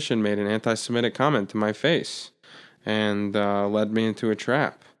politician made an anti-Semitic comment to my face and led me into a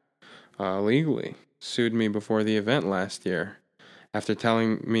trap legally. Sued me before the event last year after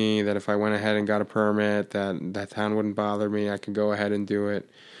telling me that if I went ahead and got a permit, that town wouldn't bother me. I could go ahead and do it.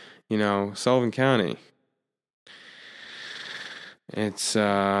 Sullivan County. It's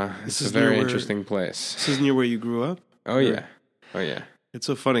a very interesting place. This is near where you grew up? Oh, yeah. Oh, yeah. It's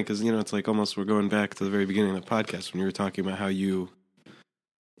so funny because, it's almost we're going back to the very beginning of the podcast when you were talking about how you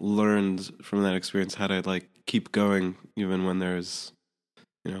learned from that experience how to, keep going even when there's,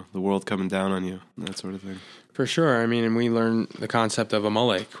 the world coming down on you, that sort of thing. For sure. And we learned the concept of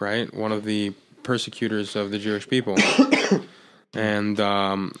Amalek, right? One of the persecutors of the Jewish people. And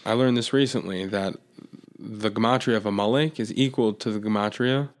I learned this recently, that the gematria of Amalek is equal to the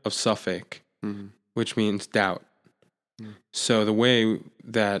gematria of Safek, which means doubt. Mm. So the way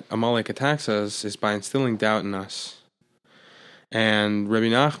that Amalek attacks us is by instilling doubt in us. And Rabbi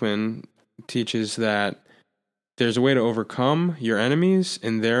Nachman teaches that there's a way to overcome your enemies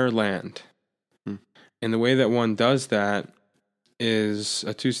in their land. Mm. And the way that one does that is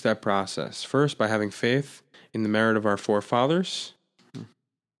a 2-step process. First, by having faith in the merit of our forefathers.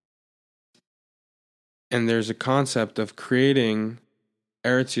 And there's a concept of creating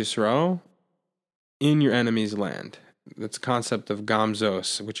Eretz Yisrael in your enemy's land. That's a concept of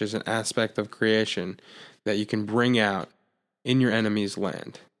Gamzos, which is an aspect of creation that you can bring out in your enemy's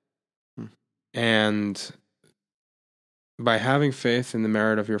land. And by having faith in the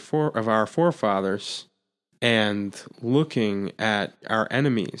merit of our forefathers and looking at our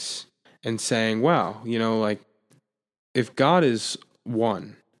enemies and saying, wow, if God is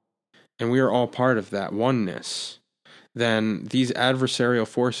one, and we are all part of that oneness, then these adversarial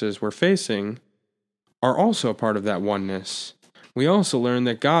forces we're facing are also a part of that oneness. We also learn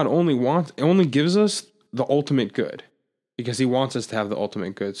that God only gives us the ultimate good because he wants us to have the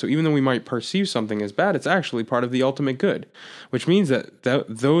ultimate good. So even though we might perceive something as bad, it's actually part of the ultimate good, which means that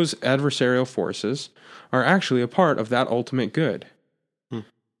those adversarial forces are actually a part of that ultimate good.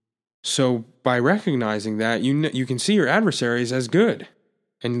 So by recognizing that, you can see your adversaries as good,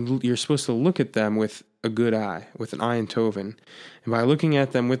 and you're supposed to look at them with a good eye, with an ayin tovin. And by looking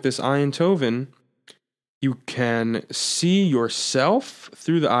at them with this ayin tovin, you can see yourself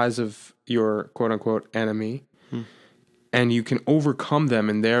through the eyes of your quote-unquote enemy, and you can overcome them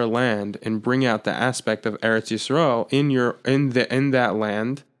in their land and bring out the aspect of Eretz Yisrael in that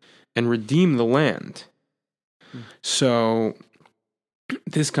land and redeem the land. So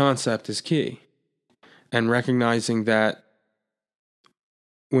this concept is key. And recognizing that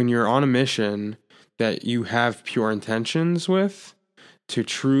when you're on a mission that you have pure intentions with to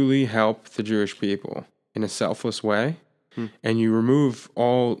truly help the Jewish people in a selfless way, and you remove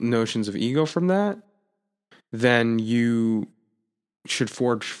all notions of ego from that, then you should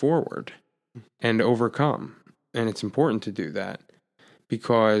forge forward and overcome. And it's important to do that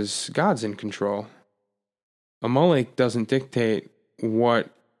because God's in control. Amalek doesn't dictate what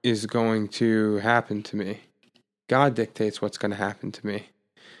is going to happen to me. God dictates what's going to happen to me.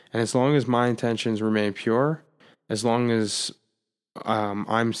 And as long as my intentions remain pure, as long as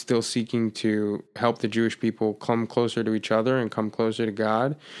I'm still seeking to help the Jewish people come closer to each other and come closer to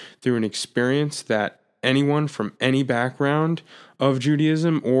God through an experience that anyone from any background of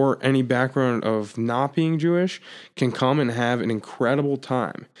Judaism or any background of not being Jewish can come and have an incredible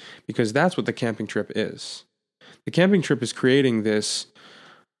time, because that's what the camping trip is. The camping trip is creating this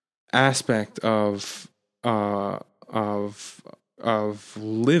aspect of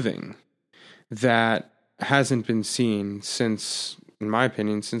living that hasn't been seen since, in my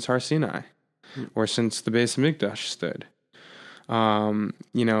opinion, since Har Sinai or since the Beis Hamikdash stood.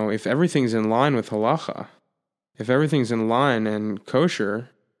 If everything's in line with halacha, if everything's in line and kosher,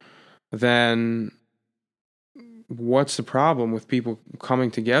 then what's the problem with people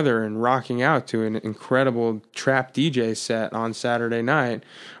coming together and rocking out to an incredible trap DJ set on Saturday night,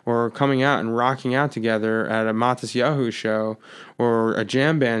 or coming out and rocking out together at a Matas Yahu show or a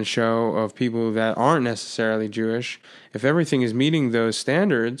jam band show of people that aren't necessarily Jewish? If everything is meeting those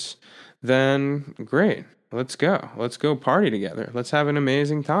standards, then great. Let's go. Let's go party together. Let's have an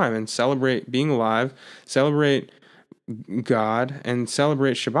amazing time and celebrate being alive, celebrate God, and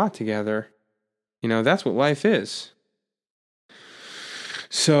celebrate Shabbat together. That's what life is.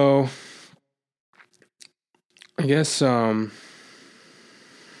 So, I guess, I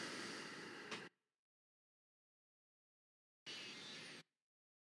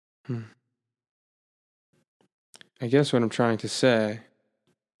guess what I'm trying to say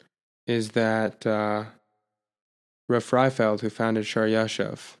is that Rav Freifeld, who founded Shar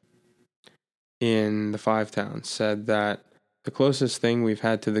Yashav in the Five Towns, said that the closest thing we've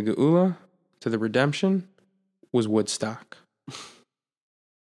had to the Geula, to the redemption, was Woodstock.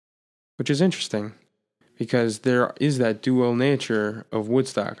 Which is interesting, because there is that dual nature of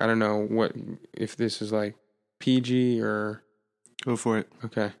Woodstock. I don't know if this is like PG or... Go for it.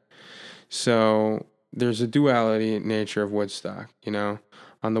 Okay. So there's a duality nature of Woodstock,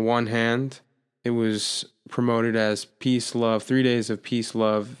 On the one hand, it was promoted as peace, love, 3 days of peace,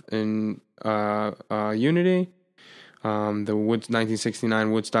 love, and unity. The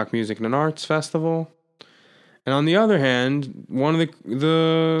 1969 Woodstock Music and Arts Festival. And on the other hand, one of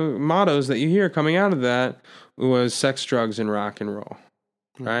the mottos that you hear coming out of that was sex, drugs, and rock and roll,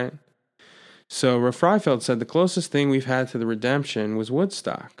 right? So Rav Freifeld said the closest thing we've had to the redemption was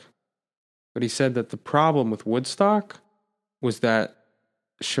Woodstock. But he said that the problem with Woodstock was that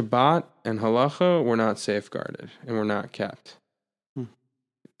Shabbat and halacha were not safeguarded and were not kept.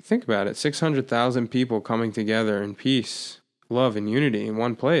 Think about it. 600,000 people coming together in peace, love, and unity in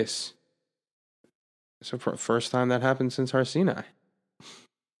one place. So for the first time that happened since Har Sinai.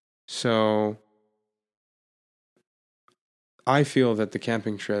 So I feel that the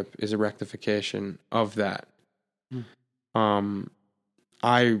camping trip is a rectification of that.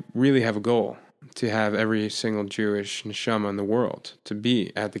 I really have a goal to have every single Jewish neshama in the world to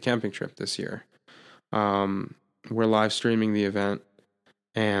be at the camping trip this year. We're live streaming the event,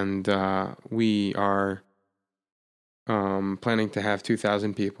 and we are planning to have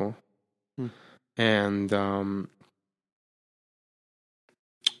 2,000 people. And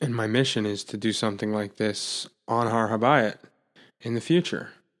my mission is to do something like this on Har Habayit in the future,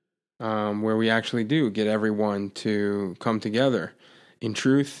 where we actually do get everyone to come together in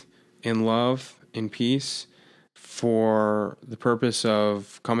truth, in love, in peace, for the purpose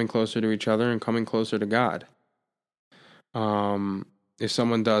of coming closer to each other and coming closer to God. If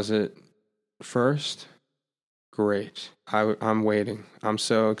someone does it first, great. I'm waiting. I'm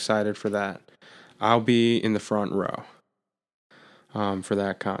so excited for that. I'll be in the front row for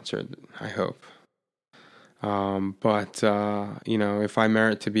that concert, I hope. But if I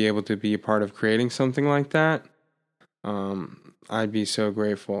merit to be able to be a part of creating something like that, I'd be so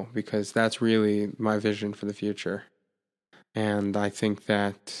grateful, because that's really my vision for the future. And I think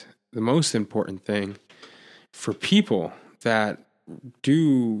that the most important thing for people that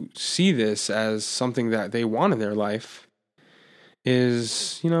do see this as something that they want in their life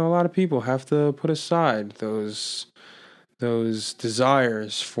is, a lot of people have to put aside those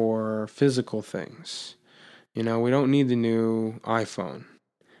desires for physical things. We don't need the new iPhone.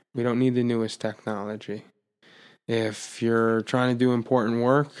 We don't need the newest technology. If you're trying to do important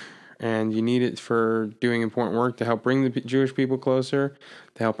work and you need it for doing important work to help bring the Jewish people closer,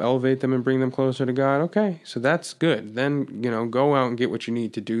 to help elevate them and bring them closer to God, okay, so that's good. Then, go out and get what you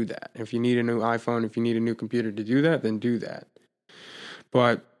need to do that. If you need a new iPhone, if you need a new computer to do that, then do that.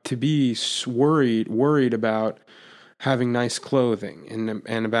 But to be worried about having nice clothing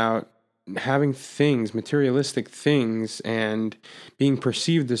and about having things, materialistic things, and being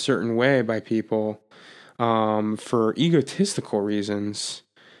perceived a certain way by people for egotistical reasons,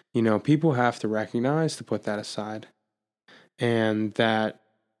 people have to recognize to put that aside. And that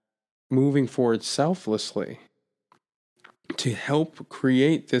moving forward selflessly to help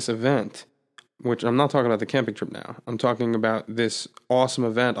create this event, which I'm not talking about the camping trip now, I'm talking about this awesome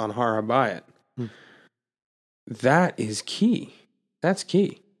event on Har HaBayit. That is key. That's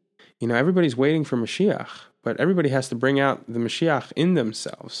key. Everybody's waiting for Mashiach, but everybody has to bring out the Mashiach in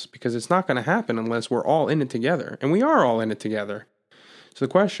themselves, because it's not going to happen unless we're all in it together. And we are all in it together. So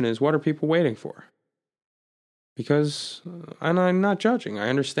the question is, what are people waiting for? Because, and I'm not judging, I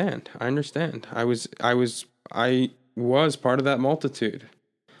understand. I was part of that multitude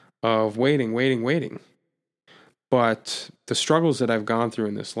of waiting. But the struggles that I've gone through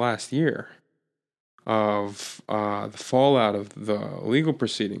in this last year, of the fallout of the legal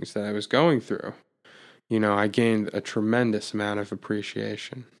proceedings that I was going through, I gained a tremendous amount of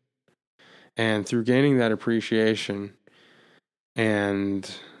appreciation. And through gaining that appreciation, and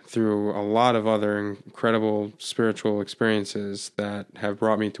through a lot of other incredible spiritual experiences that have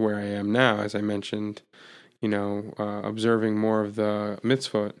brought me to where I am now, as I mentioned, observing more of the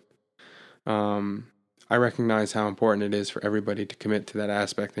mitzvot, I recognize how important it is for everybody to commit to that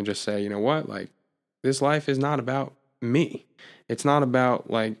aspect and just say, this life is not about me. It's not about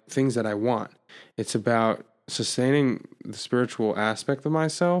things that I want. It's about sustaining the spiritual aspect of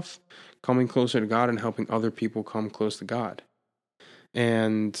myself, coming closer to God, and helping other people come close to God.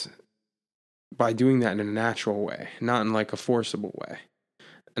 And by doing that in a natural way, not in a forcible way.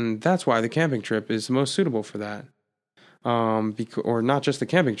 And that's why the camping trip is the most suitable for that. Or not just the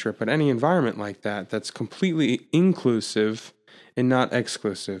camping trip, but any environment like that that's completely inclusive and not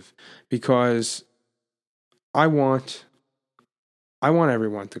exclusive. Because I want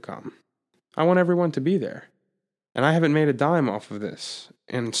everyone to come. I want everyone to be there. And I haven't made a dime off of this.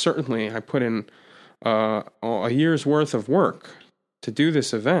 And certainly I put in a year's worth of work to do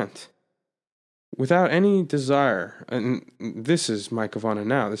this event without any desire. And this is my kavana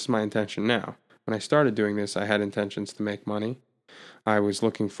now. This is my intention now. When I started doing this, I had intentions to make money. I was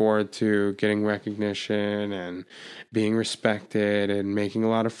looking forward to getting recognition and being respected and making a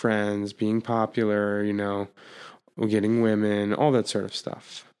lot of friends, being popular, getting women, all that sort of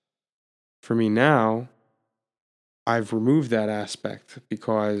stuff. For me now, I've removed that aspect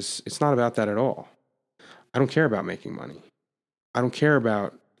because it's not about that at all. I don't care about making money. I don't care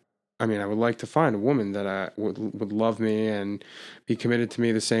about, I would like to find a woman that would love me and be committed to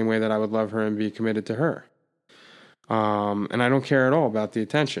me the same way that I would love her and be committed to her. And I don't care at all about the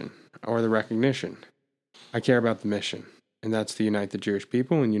attention or the recognition. I care about the mission, and that's to unite the Jewish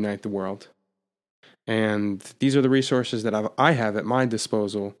people and unite the world. And these are the resources that I have at my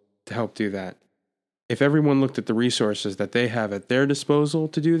disposal to help do that. If everyone looked at the resources that they have at their disposal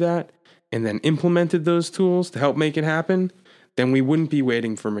to do that, and then implemented those tools to help make it happen, then we wouldn't be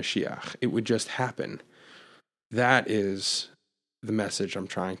waiting for Mashiach. It would just happen. That is the message I'm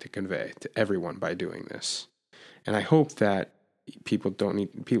trying to convey to everyone by doing this. And I hope that people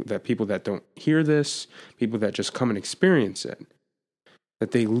that don't hear this, people that just come and experience it,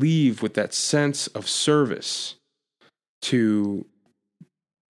 that they leave with that sense of service to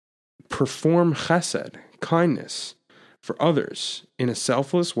perform chesed, kindness, for others in a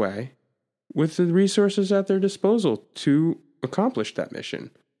selfless way with the resources at their disposal to accomplish that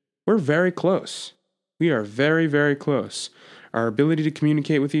mission. We're very close. We are very, very close. Our ability to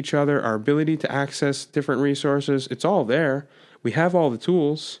communicate with each other, our ability to access different resources, it's all there. We have all the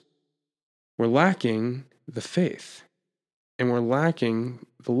tools. We're lacking the faith, and we're lacking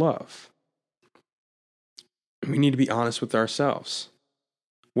the love. We need to be honest with ourselves.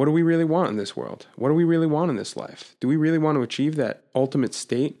 What do we really want in this world? What do we really want in this life? Do we really want to achieve that ultimate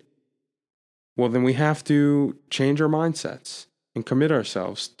state? Well, then we have to change our mindsets and commit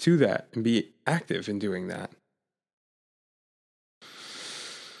ourselves to that and be active in doing that.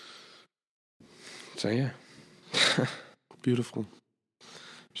 So, yeah. Beautiful.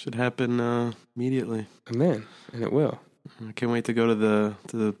 Should happen immediately. Amen. And it will. I can't wait to go to the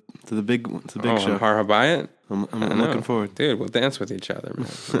big show. Har Habayit? I'm looking forward. Dude, we'll dance with each other, man.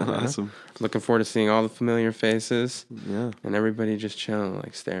 Awesome. Looking forward to seeing all the familiar faces. Yeah. And everybody just chilling,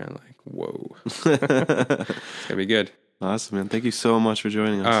 like staring, like, whoa. It's going to be good. Awesome, man. Thank you so much for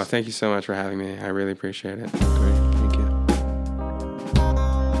joining us. Oh, thank you so much for having me. I really appreciate it. Great. Thank you.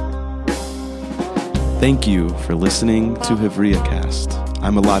 Thank you for listening to HevriaCast.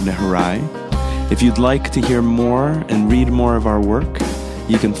 I'm Elad Neharai. If you'd like to hear more and read more of our work,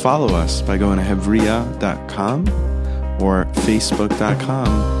 you can follow us by going to hevria.com or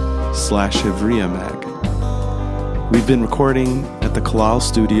facebook.com/HevriaMag. We've been recording at the Kalal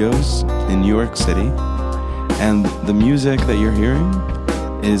Studios in New York City, and the music that you're hearing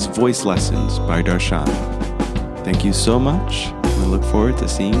is Voice Lessons by Darshan. Thank you so much, and I look forward to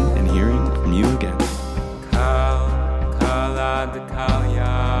seeing and hearing from you again.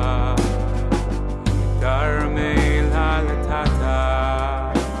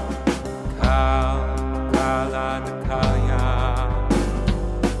 Kal